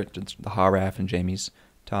my favorite, the Haraf and Jamie's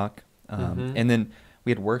talk. And then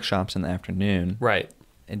we had workshops in the afternoon. Right.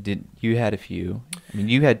 And you had a few? I mean,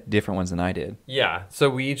 you had different ones than I did. Yeah, so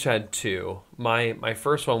we each had two. My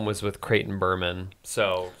first one was with Creighton Berman.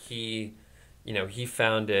 So he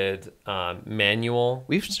founded Manual.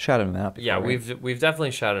 We've shouted him out before. Yeah, right? we've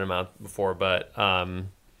definitely shouted him out before, but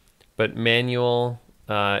Manual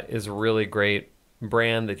is a really great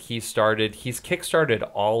brand that he started. He's kickstarted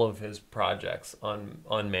all of his projects on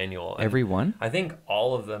Manual. Every one? I think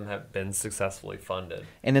all of them have been successfully funded.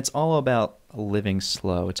 And it's all about living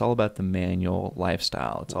slow. It's all about the manual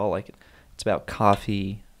lifestyle. It's about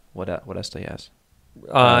coffee. What else do he has?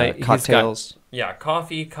 Cocktails.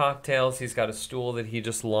 Coffee, cocktails. He's got a stool that he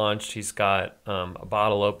just launched. He's got a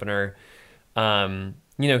bottle opener.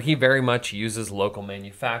 He very much uses local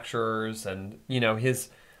manufacturers, and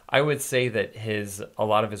I would say that a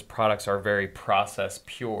lot of his products are very process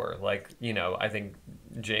pure. Like, I think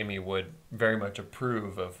Jamie would very much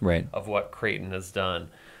approve of what Creighton has done.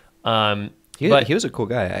 He was a cool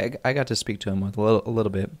guy. I got to speak to him a little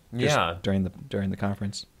bit. During the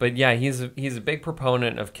conference. But yeah, he's a big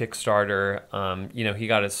proponent of Kickstarter. He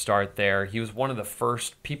got his start there. He was one of the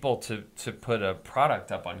first people to put a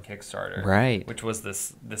product up on Kickstarter. Right. Which was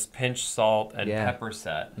this pinch salt and pepper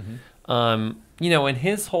set. Mm-hmm. And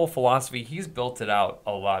his whole philosophy, he's built it out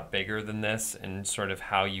a lot bigger than this, and sort of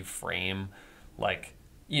how you frame, like,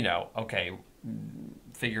 okay,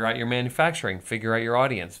 figure out your manufacturing, figure out your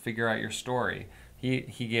audience, figure out your story.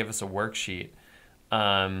 He gave us a worksheet.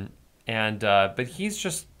 But he's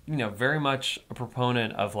just, very much a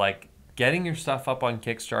proponent of like getting your stuff up on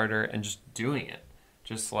Kickstarter and just doing it.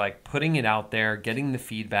 Just like putting it out there, getting the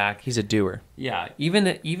feedback. He's a doer. Yeah. Even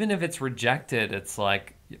if it's rejected, it's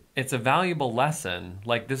like, it's a valuable lesson.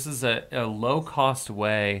 Like, this is a low cost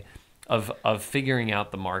way of figuring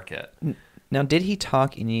out the market. Now, did he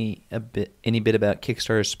talk any bit about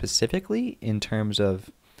Kickstarter specifically in terms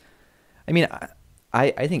of? I mean,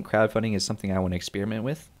 I think crowdfunding is something I want to experiment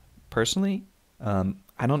with personally.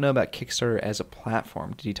 I don't know about Kickstarter as a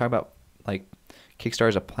platform. Did he talk about like Kickstarter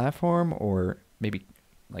as a platform, or maybe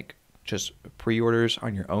like just pre-orders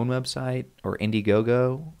on your own website or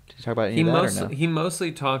Indiegogo? Did he talk about any of that or no? He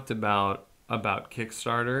mostly talked about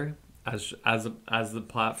Kickstarter as the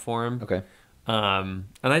platform. Okay. And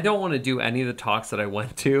I don't want to do any of the talks that I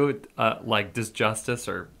went to, like disjustice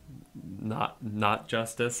or not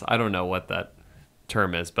justice. I don't know what that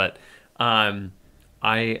term is, but I'm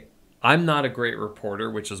not a great reporter,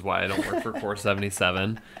 which is why I don't work for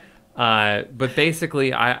Core77. But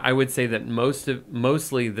basically, I would say that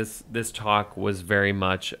mostly this talk was very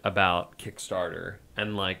much about Kickstarter,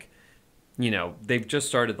 and like, they've just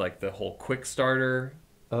started like the whole quick starter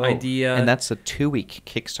idea. And that's a 2-week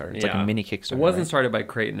Kickstarter. It's like a mini Kickstarter. It wasn't started by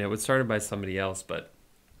Creighton. It was started by somebody else, but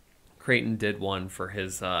Creighton did one for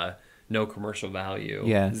his no commercial value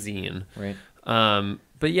zine. Right.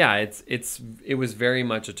 But yeah, it was very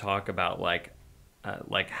much a talk about like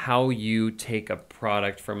how you take a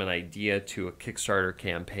product from an idea to a Kickstarter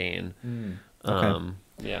campaign. Okay.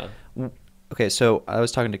 Yeah. Okay, so I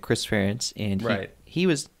was talking to Chris Ferentz, and he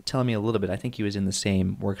was telling me a little bit. I think he was in the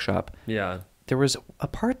same workshop. Yeah. There was a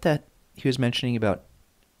part that he was mentioning about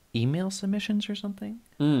email submissions or something.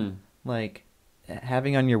 Like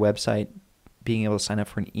having on your website, being able to sign up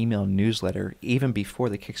for an email newsletter even before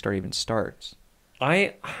the Kickstarter even starts.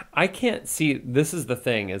 I can't see. This is the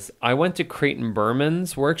thing, is I went to Creighton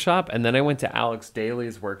Berman's workshop, and then I went to Alex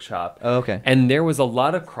Daly's workshop. Oh, okay. And there was a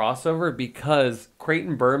lot of crossover because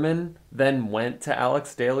Creighton Berman then went to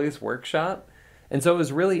Alex Daly's workshop. And so it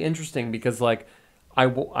was really interesting because like I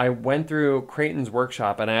went through Creighton's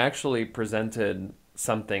workshop, and I actually presented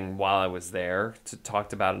something while I was there to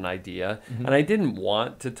talked about an idea. And I didn't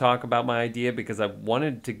want to talk about my idea because I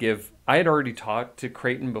wanted to give, I had already talked to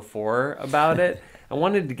Creighton before about it. I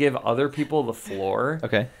wanted to give other people the floor.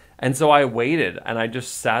 Okay. And so I waited and I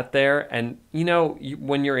just sat there. And, you know,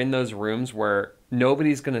 when you're in those rooms where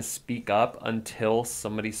nobody's going to speak up until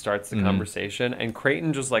somebody starts the conversation. And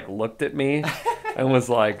Creighton just like looked at me and was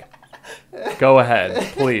like, go ahead,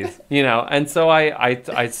 please. You know, and so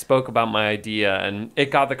I spoke about my idea and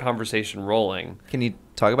it got the conversation rolling. Can you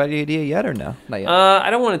talk about your idea yet or no? Not yet. I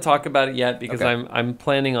don't want to talk about it yet because I'm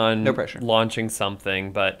planning on no pressure. Launching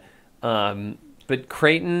something. But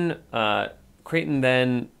Creighton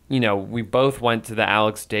then, you know, we both went to the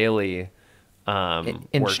Alex Daly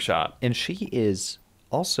workshop. And she is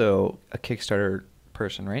also a Kickstarter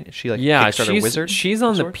person, right? Is she like Kickstarter wizard? She's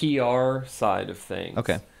on the PR side of things.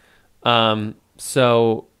 Okay.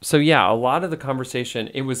 So yeah, a lot of the conversation,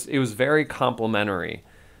 it was very complimentary.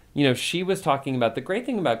 You know, she was talking about the great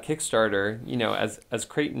thing about Kickstarter, you know, as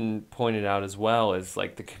Creighton pointed out as well, is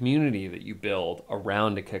like the community that you build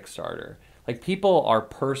around a Kickstarter. Like people are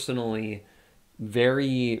personally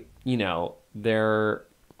very, you know,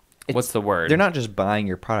 what's the word? They're not just buying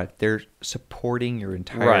your product, they're supporting your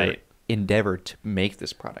entire endeavor to make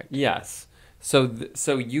this product. Yes.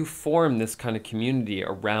 So you form this kind of community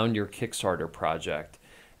around your Kickstarter project.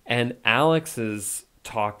 And Alex's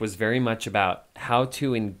talk was very much about how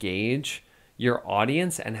to engage your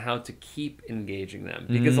audience and how to keep engaging them.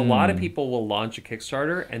 Because a lot of people will launch a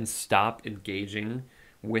Kickstarter and stop engaging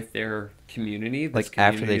with their community. This like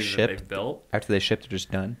community after they they've built. After they ship, they're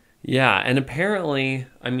just done. Yeah, and apparently,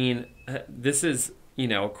 I mean, this is, you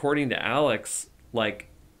know, according to Alex, like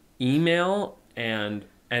email and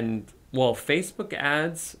well, Facebook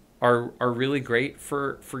ads are really great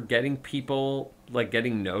for getting people, like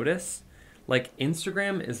getting notice. Like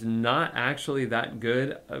Instagram is not actually that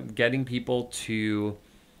good at getting people to,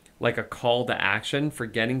 like a call to action for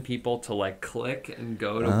getting people to like click and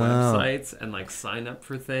go to websites and like sign up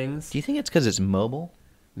for things. Do you think it's because it's mobile?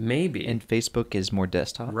 Maybe. And Facebook is more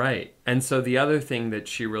desktop? Right. And so the other thing that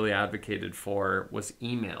she really advocated for was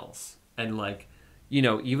emails. And like, you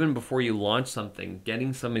know, even before you launch something,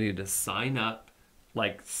 getting somebody to sign up,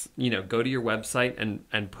 like, you know, go to your website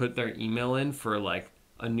and put their email in for like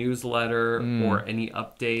a newsletter or any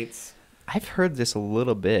updates. I've heard this a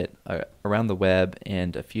little bit around the web,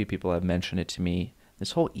 and a few people have mentioned it to me.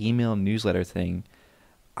 This whole email newsletter thing,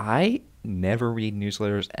 I never read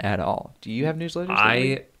newsletters at all. Do you have newsletters?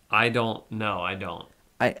 I don't. No, I don't.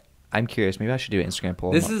 I'm curious. Maybe I should do an Instagram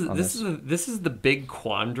poll. This is the big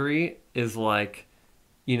quandary. Is like,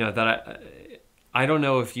 you know, that I don't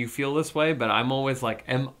know if you feel this way, but I'm always like,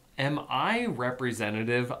 am I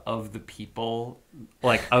representative of the people,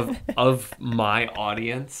 like of my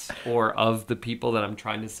audience, or of the people that I'm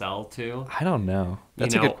trying to sell to? I don't know.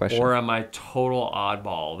 That's a good question. Or am I total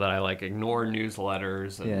oddball that I like ignore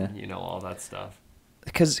newsletters and you know, all that stuff?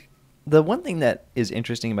 Because the one thing that is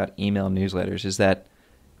interesting about email newsletters is that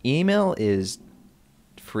email is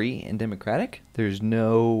free and democratic. There's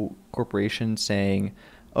no corporation saying,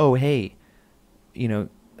 oh, hey, you know,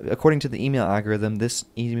 according to the email algorithm, this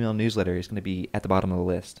email newsletter is going to be at the bottom of the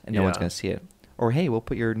list and no one's going to see it. Or, hey, we'll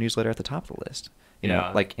put your newsletter at the top of the list. You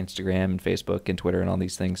know, like Instagram and Facebook and Twitter and all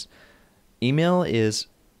these things. Email is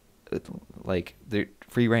like the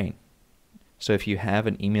free reign. So if you have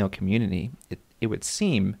an email community, it would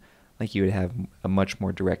seem like you would have a much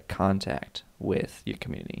more direct contact with your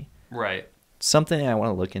community. Right. Something I want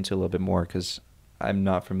to look into a little bit more because I'm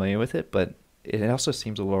not familiar with it, but it also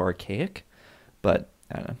seems a little archaic. But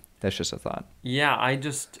I don't know. That's just a thought. Yeah, I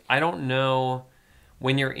don't know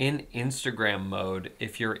when you're in Instagram mode,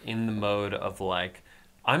 if you're in the mode of like,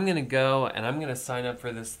 I'm going to go and I'm going to sign up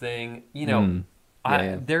for this thing. You know,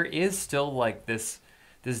 there is still like this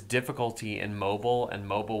difficulty in mobile and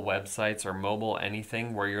mobile websites or mobile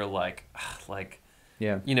anything where you're like,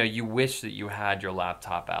 you know, you wish that you had your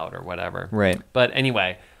laptop out or whatever. Right. But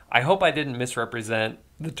anyway, I hope I didn't misrepresent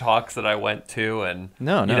the talks that I went to, and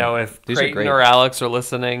no. You know, if Creighton or Alex are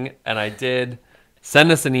listening, and I did,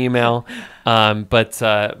 send us an email. But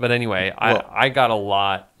anyway, I got a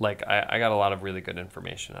lot. Like I got a lot of really good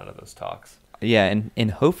information out of those talks. Yeah,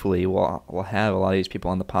 and hopefully we'll have a lot of these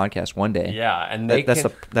people on the podcast one day. Yeah, and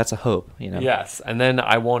that's a hope, you know. Yes, and then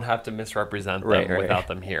I won't have to misrepresent them without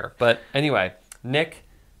them here. But anyway, Nick,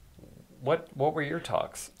 what were your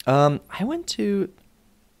talks? I went to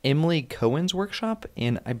Emily Cohen's workshop,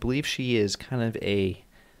 and I believe she is kind of a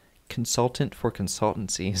consultant for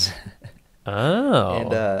consultancies. Oh.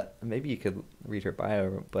 And maybe you could read her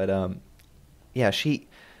bio, but yeah, she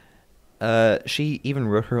even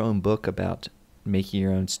wrote her own book about making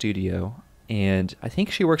your own studio. And I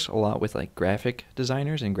think she works a lot with like graphic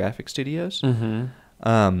designers and graphic studios.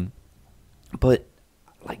 But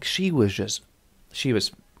like she was,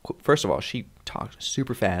 first of all, she talked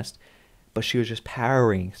super fast, but she was just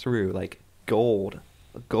powering through like golds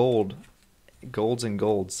and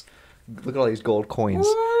golds. Look at all these gold coins.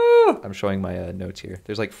 Woo! I'm showing my notes here.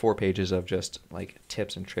 There's like 4 pages of just like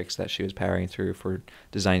tips and tricks that she was powering through for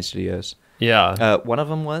design studios. Yeah. One of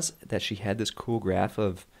them was that she had this cool graph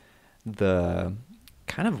of the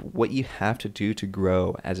kind of what you have to do to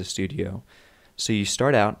grow as a studio. So you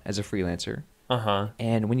start out as a freelancer.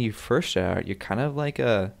 And when you first start out, you're kind of like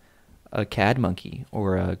a CAD monkey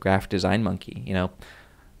or a graphic design monkey. You know,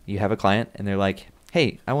 you have a client and they're like,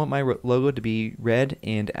 hey, I want my logo to be red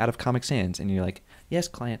and out of Comic Sans. And you're like, yes,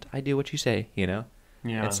 client, I do what you say, you know?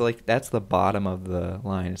 Yeah. And so like that's the bottom of the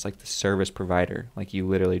line. It's like the service provider. Like you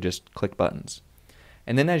literally just click buttons.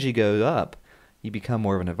 And then as you go up, you become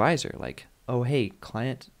more of an advisor. Like, oh, hey,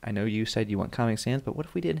 client, I know you said you want Comic Sans, but what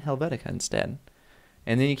if we did Helvetica instead?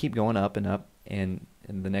 And then you keep going up and up. And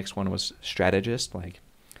the next one was strategist. Like,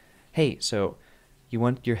 hey, so you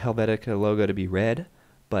want your Helvetica logo to be red,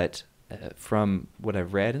 but from what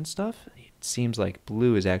I've read and stuff, it seems like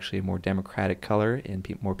blue is actually a more democratic color, and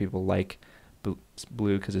more people like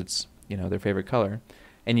blue because it's, you know, their favorite color.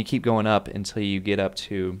 And you keep going up until you get up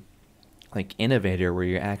to like innovator, where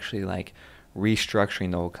you're actually like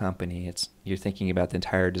restructuring the whole company. You're thinking about the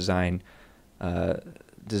entire design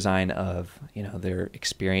of, you know, their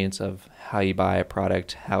experience of how you buy a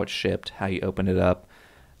product, how it's shipped, how you open it up,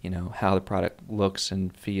 you know, how the product looks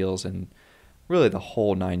and feels, and really the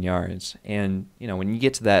whole 9 yards. And, you know, when you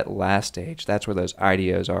get to that last stage, that's where those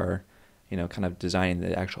ideas are, you know, kind of designing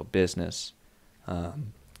the actual business.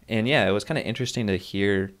 And yeah, it was kind of interesting to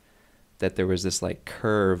hear that there was this like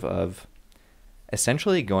curve of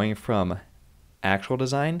essentially going from actual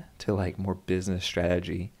design to like more business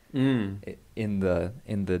strategy in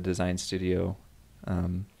the design studio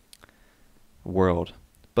world.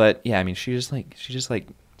 But yeah, I mean, she just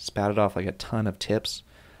spouted off like a ton of tips.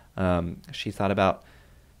 She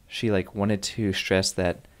wanted to stress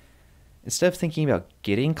that instead of thinking about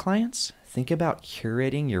getting clients, think about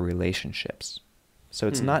curating your relationships. So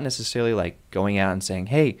it's not necessarily like going out and saying,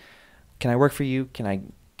 hey, can I work for you? Can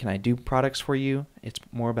I do products for you? It's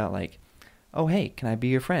more about like, oh, hey, can I be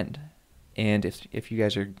your friend? And if you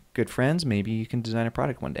guys are good friends, maybe you can design a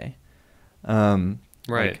product one day. Right.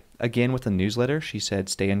 Like, again, with the newsletter, she said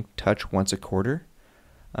stay in touch once a quarter,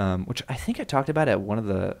 which I think I talked about at one of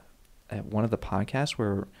the podcasts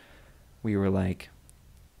where we were like,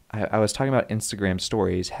 I was talking about Instagram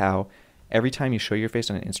stories, how every time you show your face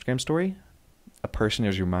on an Instagram story, a person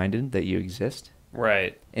is reminded that you exist.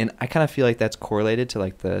 Right. And I kind of feel like that's correlated to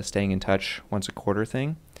like the staying in touch once a quarter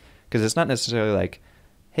thing, because it's not necessarily like,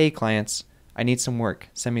 hey, clients, I need some work.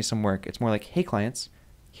 Send me some work. It's more like, hey, clients,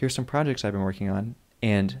 here's some projects I've been working on.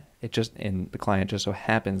 And the client just so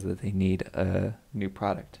happens that they need a new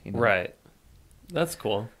product. You know? Right. That's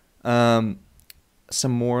cool. Some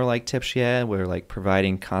more like tips she had were like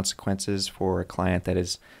providing consequences for a client that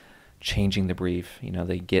is changing the brief. You know,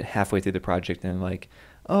 they get halfway through the project and like,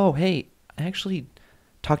 oh, hey, I actually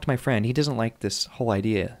talked to my friend. He doesn't like this whole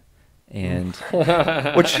idea. And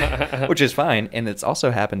which is fine, and it's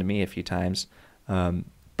also happened to me a few times.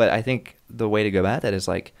 But I think the way to go about that is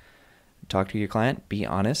like talk to your client, be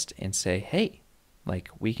honest, and say, hey, like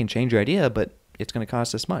we can change your idea, but it's going to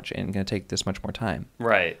cost this much and going to take this much more time.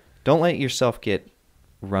 Right. Don't let yourself get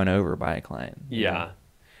run over by a client. Yeah. Know?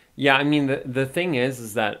 Yeah, I mean the thing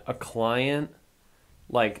is that a client,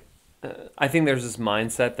 like I think there's this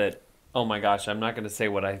mindset that, oh my gosh, I'm not going to say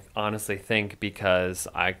what I honestly think because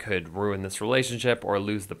I could ruin this relationship or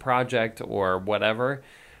lose the project or whatever.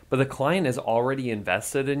 But the client is already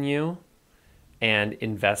invested in you and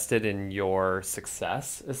invested in your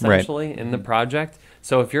success, essentially, in the project.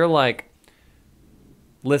 So if you're like,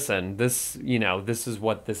 listen, this is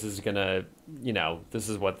what this is going to, this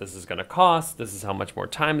is what this is going to cost. This is how much more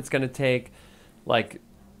time it's going to take. Like,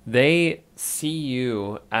 they see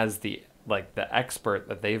you as the expert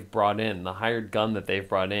that they've brought in, the hired gun that they've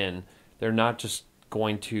brought in. They're not just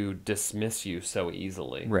going to dismiss you so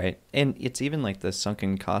easily. Right. And it's even like the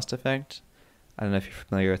sunken cost effect. I don't know if you're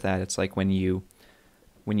familiar with that. It's like when you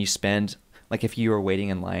spend, like if you were waiting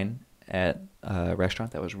in line at a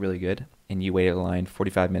restaurant that was really good and you waited in line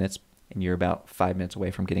 45 minutes and you're about 5 minutes away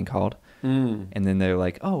from getting called. And then they're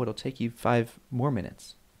like, oh, it'll take you 5 more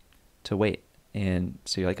minutes to wait. And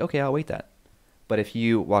so you're like, okay, I'll wait that. But if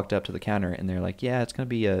you walked up to the counter and they're like, yeah, it's going to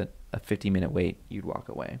be a 50-minute wait, you'd walk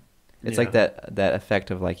away. It's like that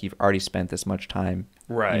effect of like you've already spent this much time.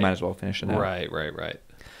 Right. You might as well finish it out. Right.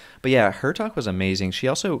 But yeah, her talk was amazing. She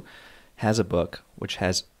also has a book which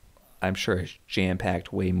has, I'm sure,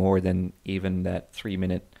 jam-packed way more than even that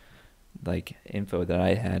 3-minute like info that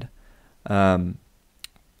I had.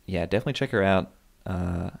 Yeah, definitely check her out.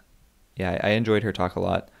 Yeah, I enjoyed her talk a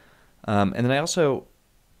lot. And then I also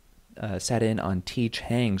sat in on T.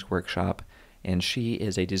 Chang's workshop, and she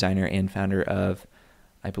is a designer and founder of,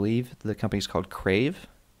 I believe the company's called Crave,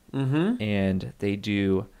 and they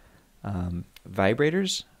do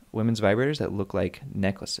vibrators, women's vibrators that look like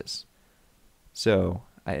necklaces. So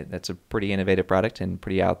that's a pretty innovative product and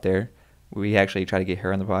pretty out there. We actually try to get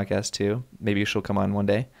her on the podcast too. Maybe she'll come on one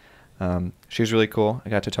day. She was really cool. I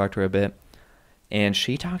got to talk to her a bit. And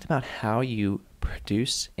she talked about how you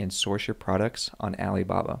produce and source your products on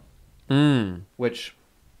Alibaba. Which,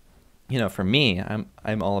 for me,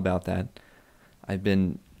 I'm all about that. I've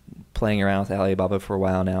been playing around with Alibaba for a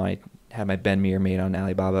while now. I had my Ben Mir made on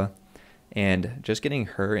Alibaba. And just getting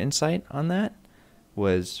her insight on that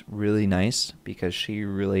was really nice because she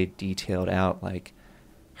really detailed out like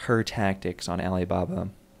her tactics on Alibaba.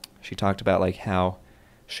 She talked about like how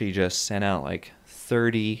she just sent out like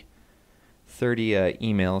 30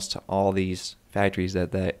 emails to all these factories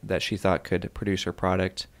that she thought could produce her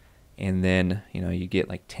product, and then you get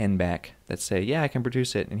like 10 back that say, yeah, I can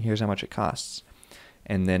produce it and here's how much it costs,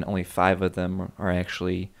 and then only 5 of them are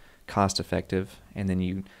actually cost effective, and then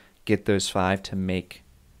you get those 5 to make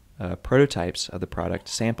prototypes of the product,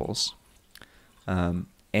 samples,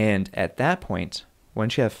 and at that point,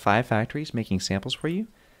 once you have 5 factories making samples for you,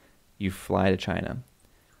 you fly to China,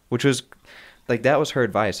 which was like, that was her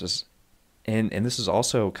advice. And this is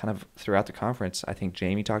also kind of throughout the conference. I think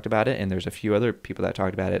Jamie talked about it, and there's a few other people that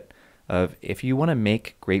talked about it, of if you want to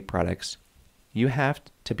make great products, you have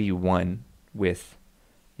to be one with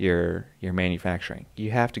your manufacturing.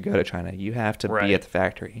 You have to go to China. You have to be at the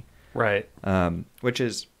factory. Right. Which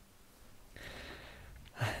is,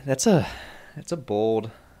 that's a bold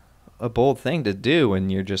thing to do when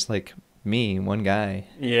you're just like me, one guy.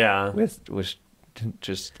 Yeah. With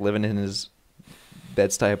just living in his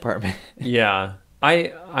Bed-Stuy apartment. Yeah.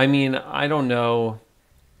 I mean, I don't know.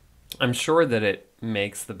 I'm sure that it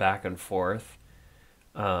makes the back and forth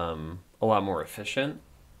a lot more efficient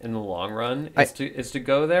in the long run is to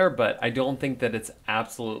go there, but I don't think that it's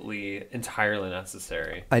absolutely entirely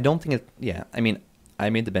necessary. I don't think I mean, I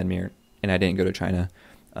made the Ben Mir and I didn't go to China.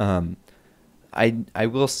 I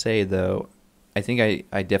will say though, I think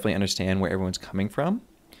I definitely understand where everyone's coming from.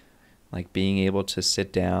 Like being able to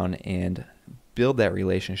sit down and build that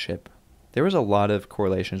relationship. There was a lot of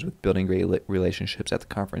correlations with building great relationships at the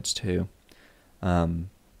conference too. And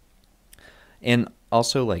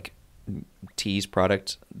also like T's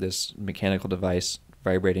product, this mechanical device,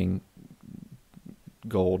 vibrating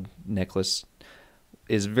gold necklace,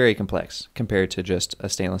 is very complex compared to just a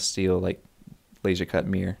stainless steel like laser cut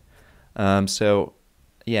mirror. So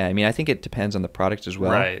yeah, I mean, I think it depends on the product as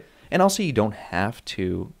well. Right. And also you don't have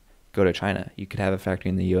to go to China. You could have a factory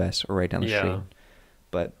in the US or right down the street.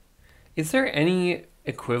 But is there any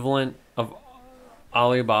equivalent of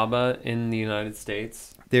Alibaba in the United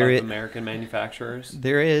States? American manufacturers?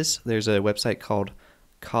 There is. There's a website called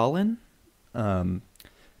Colin.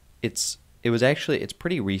 It's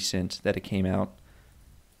pretty recent that it came out.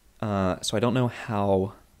 So I don't know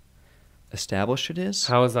how established it is.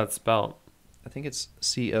 How is that spelled? I think it's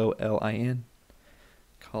Colin.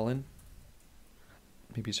 Colin.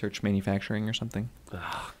 Maybe search manufacturing or something.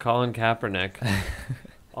 Colin Kaepernick.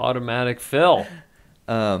 Automatic fill.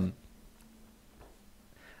 But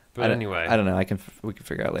anyway. I don't know. We can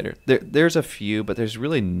figure out later. There's a few, but there's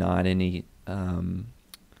really not any.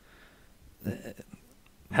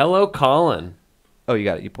 Hello, Colin. Oh, you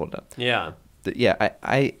got it. You pulled it up. Yeah.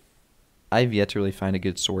 I've yet to really find a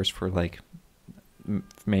good source for like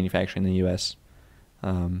manufacturing in the U.S. I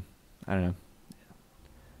don't know.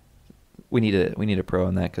 We need a pro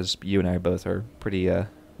on that because you and I both are pretty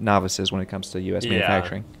novices when it comes to U.S.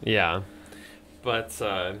 manufacturing. Yeah. But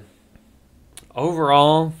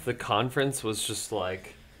overall, the conference was just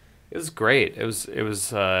like, it was great. It was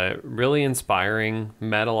really inspiring.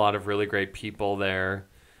 Met a lot of really great people there.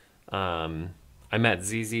 I met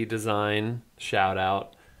ZZ Design. Shout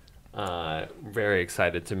out. Very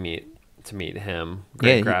excited to meet him.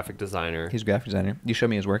 Great graphic designer. He's a graphic designer. You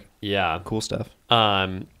showed me his work. Yeah. Cool stuff.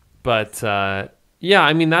 But yeah,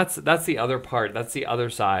 I mean, that's the other part. That's the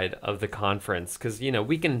other side of the conference. Because,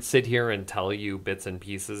 we can sit here and tell you bits and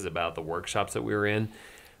pieces about the workshops that we were in.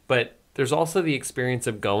 But there's also the experience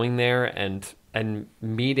of going there and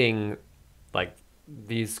meeting, like,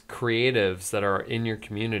 these creatives that are in your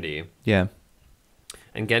community. Yeah.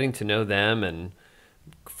 And getting to know them and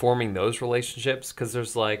forming those relationships, because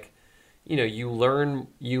there's like, you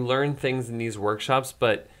learn things in these workshops,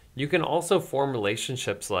 but you can also form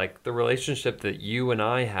relationships. Like the relationship that you and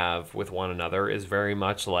I have with one another is very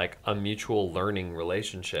much like a mutual learning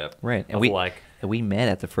relationship. Right. And we met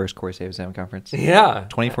at the first Core77 conference. Yeah.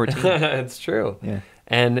 2014. It's true. Yeah.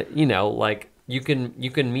 And, like you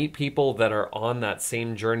can meet people that are on that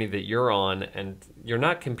same journey that you're on, and you're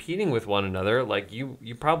not competing with one another. Like you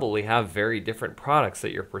probably have very different products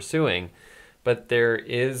that you're pursuing, but there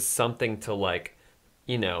is something to like,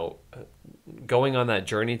 going on that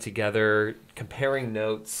journey together, comparing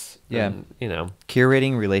notes. Yeah. And,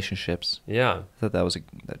 curating relationships. Yeah. I thought that was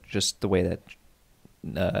just the way that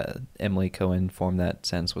Emily Cohen formed that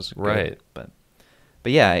sentence was good. Right.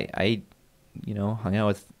 But yeah, I hung out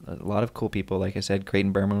with a lot of cool people. Like I said,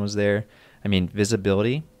 Creighton Berman was there. I mean,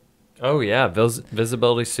 Visibility. Oh yeah,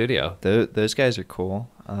 Visibility Studio. Those guys are cool.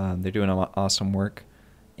 They're doing awesome work.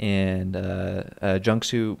 And Jung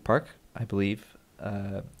Park, I believe,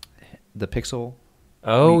 the Pixel.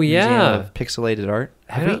 Oh Museum yeah, of Pixelated Art.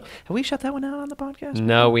 Have we shut that one out on the podcast?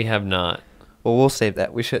 No, we have not. Well, we'll save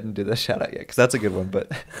that. We shouldn't do the shout out yet because that's a good one.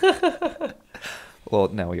 But well,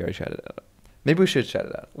 no, we already shouted it out. Maybe we should shout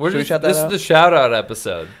it out. This is the shout out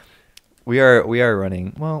episode. We are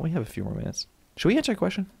running. Well, we have a few more minutes. Should we answer a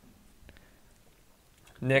question?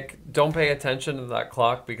 Nick, don't pay attention to that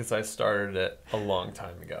clock because I started it a long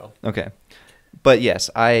time ago. Okay. But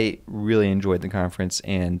yes, I really enjoyed the conference,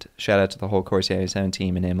 and shout out to the whole Core77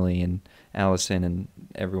 team and Emily and Allison and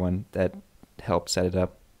everyone that helped set it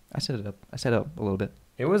up. I set it up a little bit.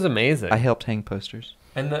 It was amazing. I helped hang posters.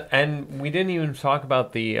 And we didn't even talk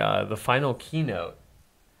about the final keynote.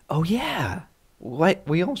 Oh yeah. What?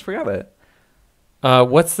 We almost forgot about it.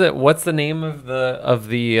 What's the name of the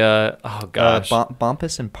oh gosh,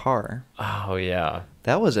 Bompus and Parr. Oh yeah,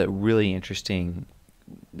 that was a really interesting,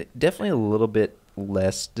 definitely a little bit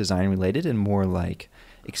less design related and more like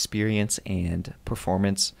experience and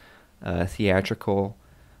performance, theatrical.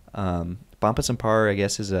 Bompus and Parr, I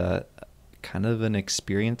guess, is a kind of an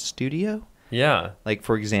experience studio. Yeah. Like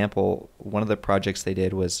for example, one of the projects they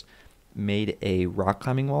did was made a rock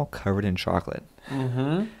climbing wall covered in chocolate.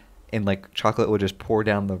 Mm-hmm. And like chocolate would just pour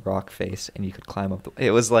down the rock face and you could climb up.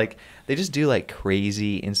 It was like they just do like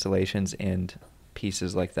crazy installations and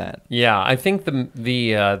pieces like that. Yeah, I think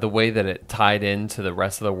the way that it tied into the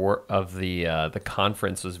rest of the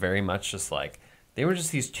conference was very much just like they were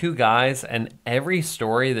just these two guys, and every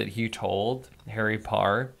story that he told, Harry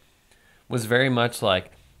Parr, was very much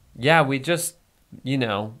like, yeah, we just,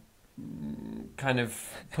 kind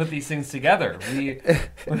of put these things together.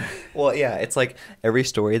 Well, yeah, it's like every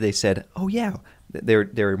story they said, oh yeah, they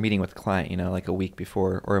were meeting with the client, like a week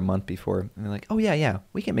before or a month before, and they're like, oh yeah,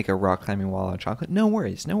 we can make a rock climbing wall out of chocolate. No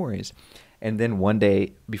worries. And then one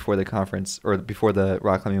day before the conference or before the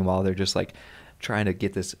rock climbing wall, they're just like trying to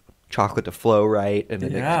get this chocolate to flow right, and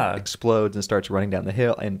then it explodes and starts running down the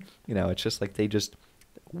hill, and it's just like they just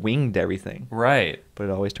winged everything. Right. But it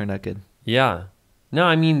always turned out good. Yeah. No,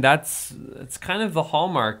 I mean it's kind of the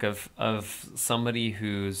hallmark of somebody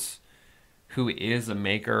who is a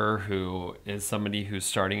maker, who is somebody who's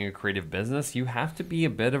starting a creative business. You have to be a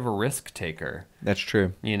bit of a risk taker. That's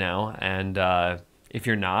true. And if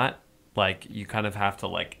you're not, like, you kind of have to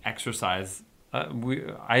like exercise.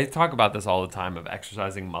 I talk about this all the time of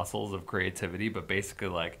exercising muscles of creativity, but basically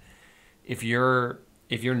like if you're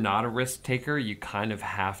not a risk taker, you kind of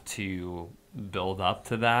have to build up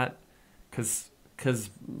to that, because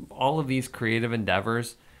all of these creative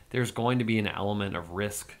endeavors, there's going to be an element of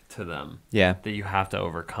risk to them. Yeah. That you have to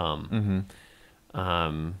overcome.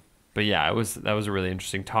 Mm-hmm. But yeah, that was a really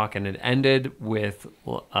interesting talk, and it ended with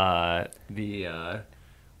what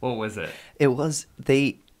was it? It was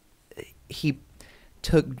he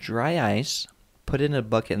took dry ice, put it in a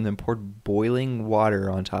bucket, and then poured boiling water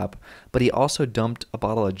on top. But he also dumped a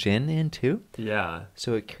bottle of gin in too. Yeah.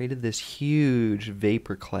 So it created this huge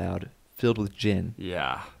vapor cloud filled with gin.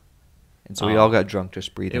 Yeah. And so we all got drunk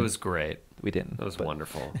just breathing. It was great. We didn't. It was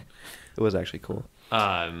wonderful. It was actually cool.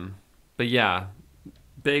 But yeah,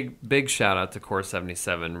 big shout out to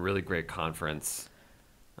Core77. Really great conference.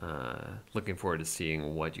 Looking forward to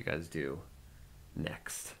seeing what you guys do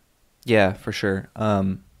next. Yeah, for sure.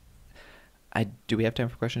 Do we have time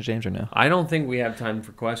for questions, James, or no? I don't think we have time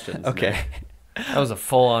for questions. Okay. Nick. That was a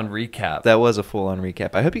full-on recap. That was a full-on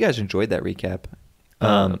recap. I hope you guys enjoyed that recap.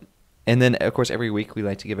 And then, of course, every week we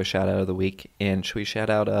like to give a shout-out of the week. And should we shout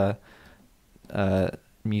out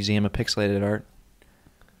Museum of Pixelated Art?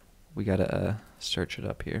 We got to search it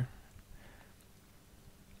up here.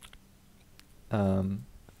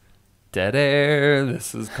 Dead air.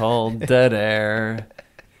 This is called dead air.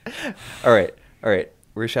 All right.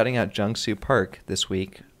 We're shouting out Jung Park this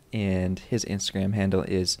week, and his Instagram handle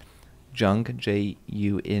is Jung, JUNG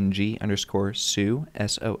 _ Soo,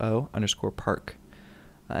 SOO _ Park.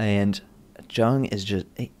 And Jung is just,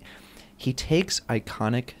 he takes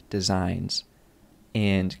iconic designs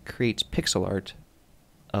and creates pixel art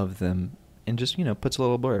of them and just, puts a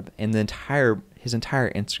little blurb. And his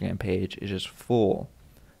entire Instagram page is just full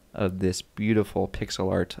of this beautiful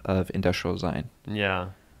pixel art of industrial design. Yeah.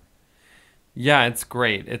 Yeah, it's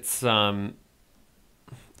great. It's so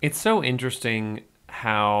interesting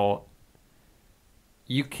how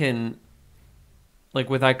you can, like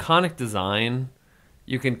with iconic design,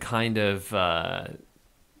 you can kind of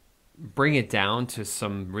bring it down to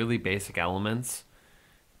some really basic elements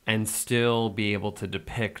and still be able to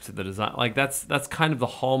depict the design. Like that's kind of the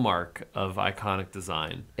hallmark of iconic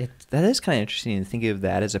design. That is kind of interesting to think of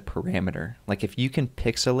that as a parameter. Like if you can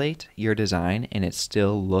pixelate your design and it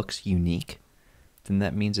still looks unique, then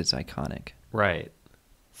that means it's iconic. Right.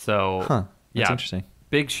 So that's interesting.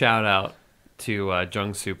 Big shout out to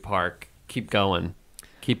Jung Park. Keep going.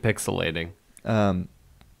 Keep pixelating.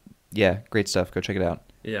 Yeah, great stuff. Go check it out.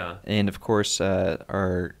 Yeah. And of course,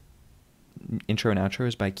 our intro and outro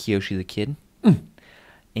is by Kiyoshi the Kid.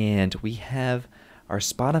 And we have our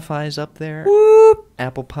Spotify's up there. Whoop.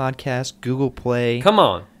 Apple Podcasts, Google Play. Come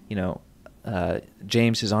on.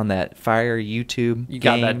 James is on that fire YouTube. You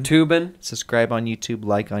got that tubing. Subscribe on YouTube,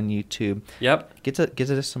 like on YouTube. Yep. Get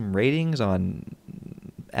us some ratings on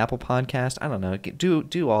Apple Podcast. I don't know.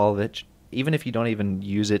 Do all of it. Even if you don't even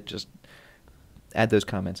use it, just add those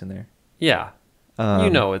comments in there. Yeah. You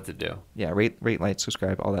know what to do. Yeah. Rate, like,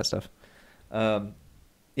 subscribe, all that stuff.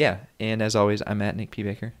 Yeah. And as always, I'm at Nick P.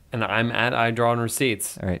 Baker. And I'm at I Draw on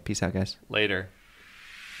Receipts. All right. Peace out, guys. Later.